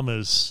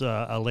Obama's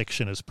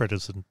election as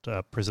president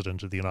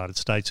of the United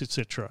States,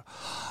 etc.,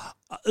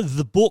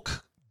 the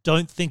book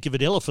 "Don't Think of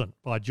an Elephant"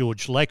 by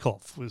George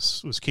Lakoff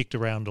was kicked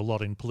around a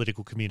lot in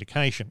political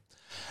communication,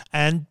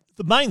 and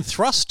the main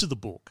thrust of the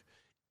book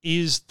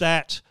is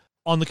that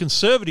on the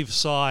conservative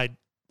side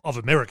of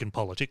American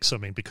politics, I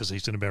mean, because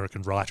he's an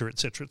American writer,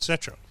 etc.,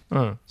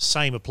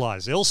 same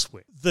applies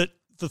elsewhere, that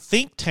the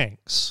think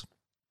tanks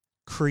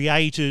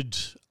created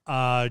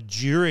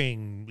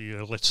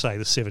during, let's say,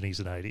 the 70s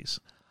and 80s,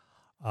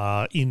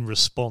 in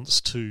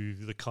response to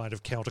the kind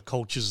of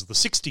countercultures of the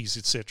 60s,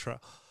 etc.,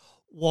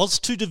 was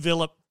to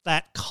develop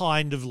that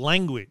kind of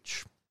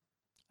language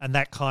and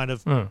that kind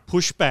of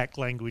pushback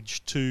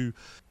language to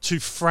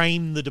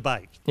frame the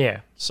debate. Yeah.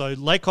 So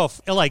Lakoff,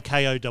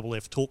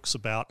 Lakoff, talks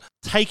about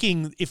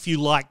taking, if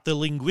you like, the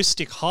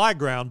linguistic high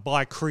ground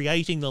by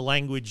creating the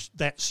language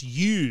that's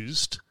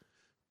used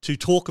to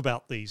talk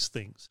about these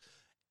things.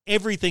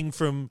 Everything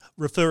from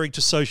referring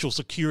to Social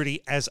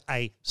Security as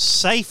a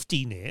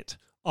safety net,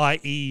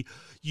 i.e.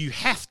 you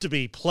have to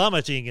be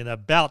plummeting and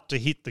about to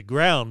hit the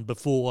ground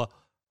before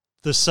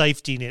the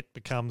safety net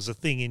becomes a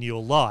thing in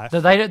your life.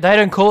 No, they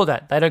don't call it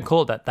that. They don't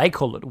call it that. They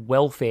call it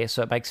welfare,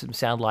 so it makes them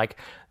sound like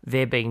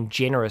they're being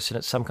generous and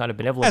it's some kind of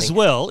benevolent As thing.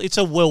 well, it's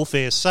a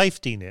welfare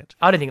safety net.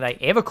 I don't think they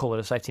ever call it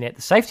a safety net.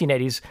 The safety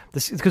net is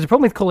this, because the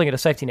problem with calling it a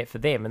safety net for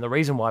them, and the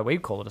reason why we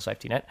call it a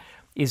safety net,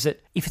 is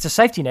that if it's a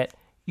safety net,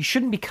 you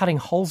shouldn't be cutting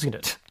holes in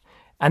it.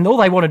 And all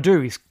they want to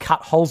do is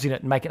cut holes in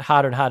it and make it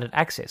harder and harder to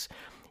access.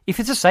 If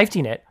it's a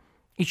safety net,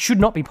 it should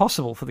not be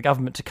possible for the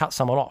government to cut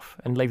someone off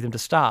and leave them to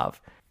starve.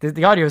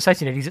 The idea of a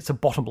safety net is it's a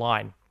bottom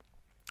line.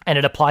 And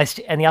it applies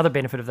to, and the other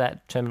benefit of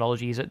that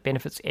terminology is it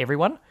benefits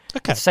everyone.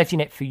 Okay. It's a safety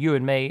net for you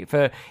and me,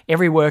 for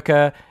every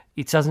worker.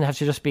 It doesn't have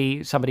to just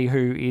be somebody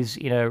who is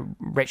in a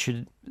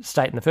wretched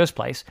state in the first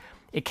place.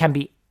 It can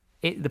be,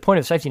 the point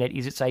of safety net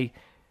is it's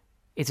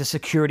a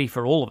security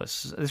for all of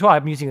us. That's why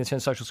I'm using the term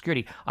social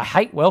security. I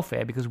hate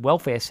welfare because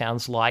welfare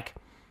sounds like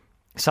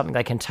something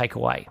they can take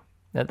away,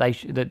 that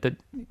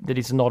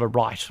is not a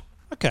right.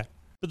 Okay.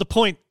 But the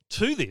point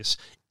to this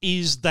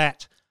is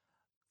that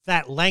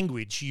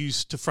language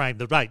used to frame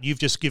the debate, you've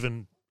just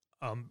given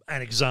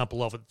an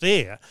example of it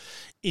there,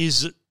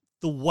 is that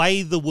the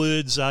way the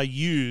words are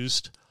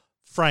used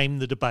frame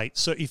the debate.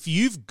 So if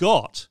you've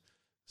got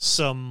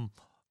some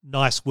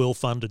nice,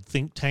 well-funded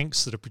think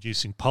tanks that are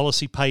producing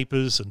policy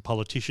papers and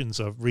politicians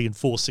are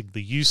reinforcing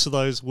the use of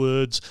those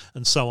words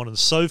and so on and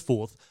so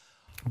forth,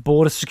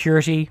 border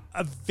security,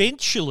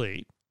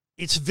 eventually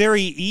it's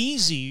very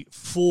easy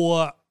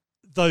for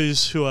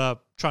those who are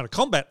trying to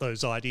combat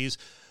those ideas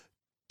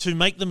to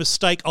make the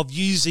mistake of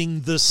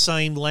using the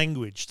same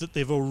language that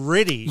they've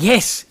already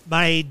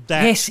made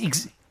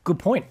that good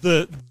point.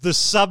 The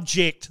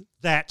subject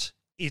that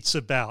it's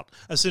about.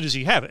 As soon as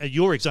you have it,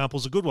 your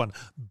example's a good one.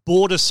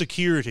 Border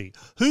security.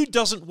 Who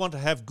doesn't want to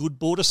have good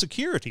border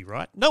security,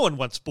 right? No one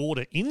wants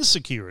border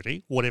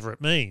insecurity, whatever it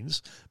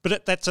means,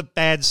 but that's a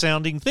bad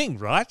sounding thing,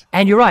 right?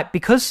 And you're right,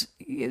 because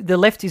the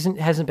left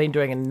hasn't been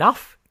doing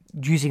enough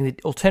using the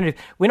alternative.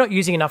 We're not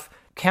using enough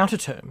counter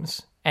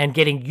terms and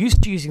getting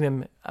used to using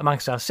them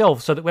amongst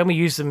ourselves so that when we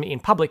use them in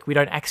public, we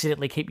don't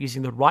accidentally keep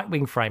using the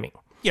right-wing framing.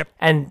 Yep.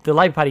 And the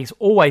Labor Party is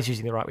always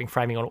using the right-wing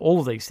framing on all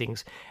of these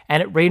things,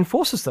 and it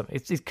reinforces them.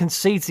 It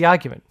concedes the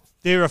argument.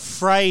 They're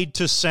afraid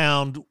to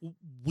sound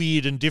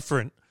weird and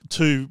different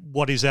to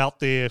what is out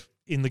there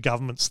in the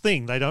government's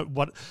thing. They don't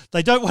want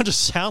to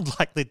sound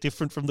like they're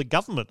different from the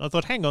government. I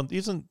thought, hang on,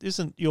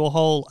 isn't your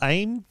whole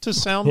aim to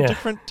sound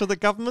different to the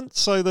government?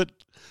 So that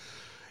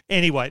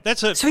anyway,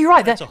 so you're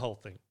right. That's a whole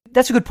thing.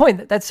 That's a good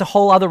point. That's a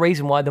whole other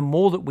reason why the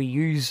more that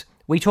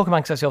we talk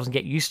amongst ourselves and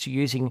get used to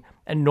using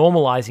and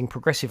normalising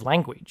progressive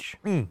language,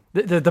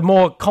 the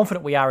more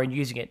confident we are in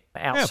using it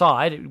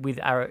outside with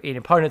our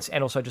opponents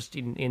and also just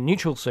in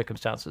neutral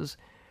circumstances.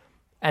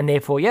 And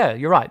therefore,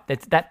 you're right.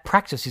 That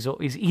practice is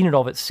in and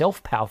of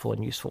itself powerful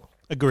and useful.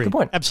 Agreed. Good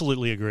point.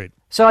 Absolutely agreed.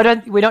 So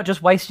we're not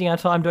just wasting our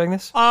time doing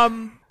this?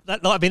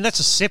 That's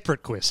a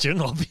separate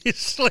question,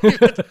 obviously.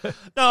 But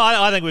no,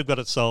 I think we've got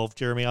it solved,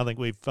 Jeremy. I think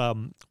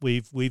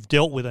we've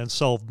dealt with and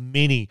solved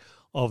many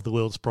of the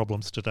world's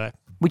problems today.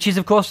 Which is,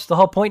 of course, the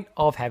whole point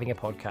of having a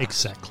podcast.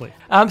 Exactly.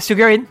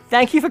 Stilgarian,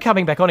 thank you for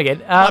coming back on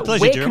again. My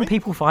pleasure, where Jeremy. Can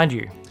people find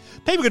you?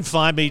 People can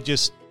find me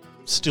just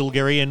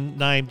Stilgarian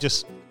name,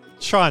 just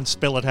try and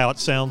spell it how it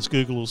sounds.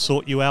 Google will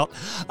sort you out.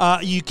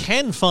 You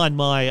can find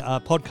my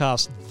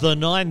podcast, The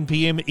 9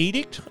 PM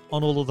Edict,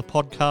 on all of the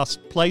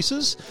podcast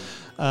places.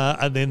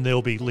 And then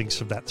there'll be links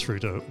from that through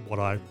to what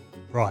I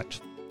write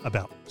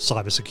about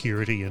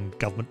cybersecurity and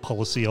government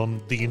policy on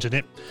the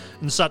internet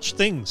and such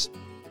things.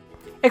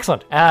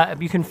 Excellent.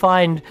 You can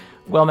find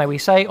Well May We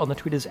Say on the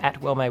Twitters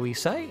at Well May We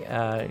Say.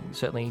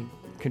 Certainly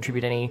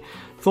contribute any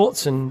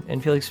thoughts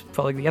and feelings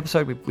following the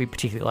episode. We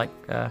particularly like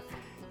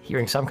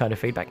hearing some kind of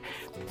feedback.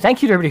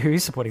 Thank you to everybody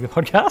who's supporting the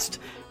podcast.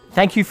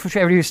 Thank you for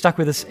everybody who stuck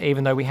with us,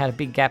 even though we had a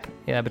big gap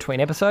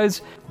between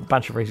episodes. A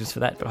bunch of reasons for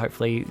that, but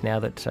hopefully now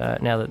that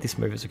this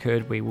move has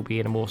occurred, we will be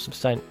in a more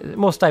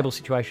stable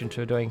situation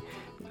to doing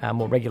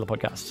more regular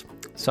podcasts.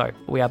 So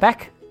we are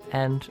back,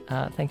 and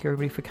thank you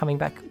everybody for coming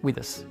back with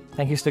us.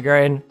 Thank you,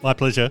 Stigarian. My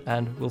pleasure.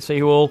 And we'll see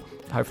you all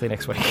hopefully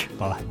next week.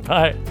 Bye.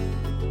 Bye.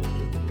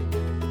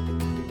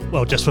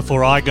 Well, just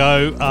before I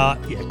go,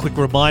 quick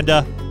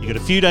reminder, you've got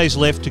a few days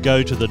left to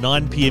go to the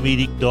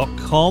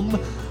 9pmedict.com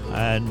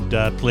and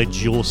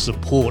pledge your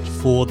support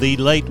for the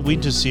Late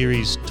Winter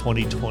Series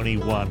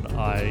 2021.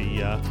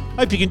 I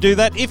hope you can do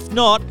that. If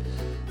not,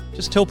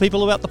 just tell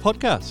people about the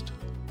podcast.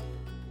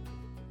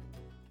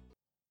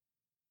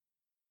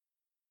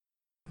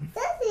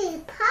 This is a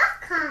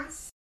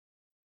podcast.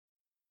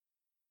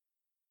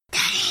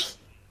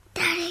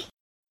 Daddy,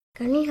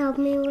 can you help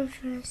me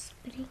with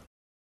recipe?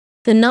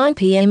 The 9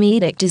 PM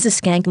Edict is a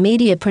Skank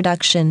Media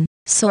production.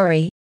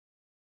 Sorry.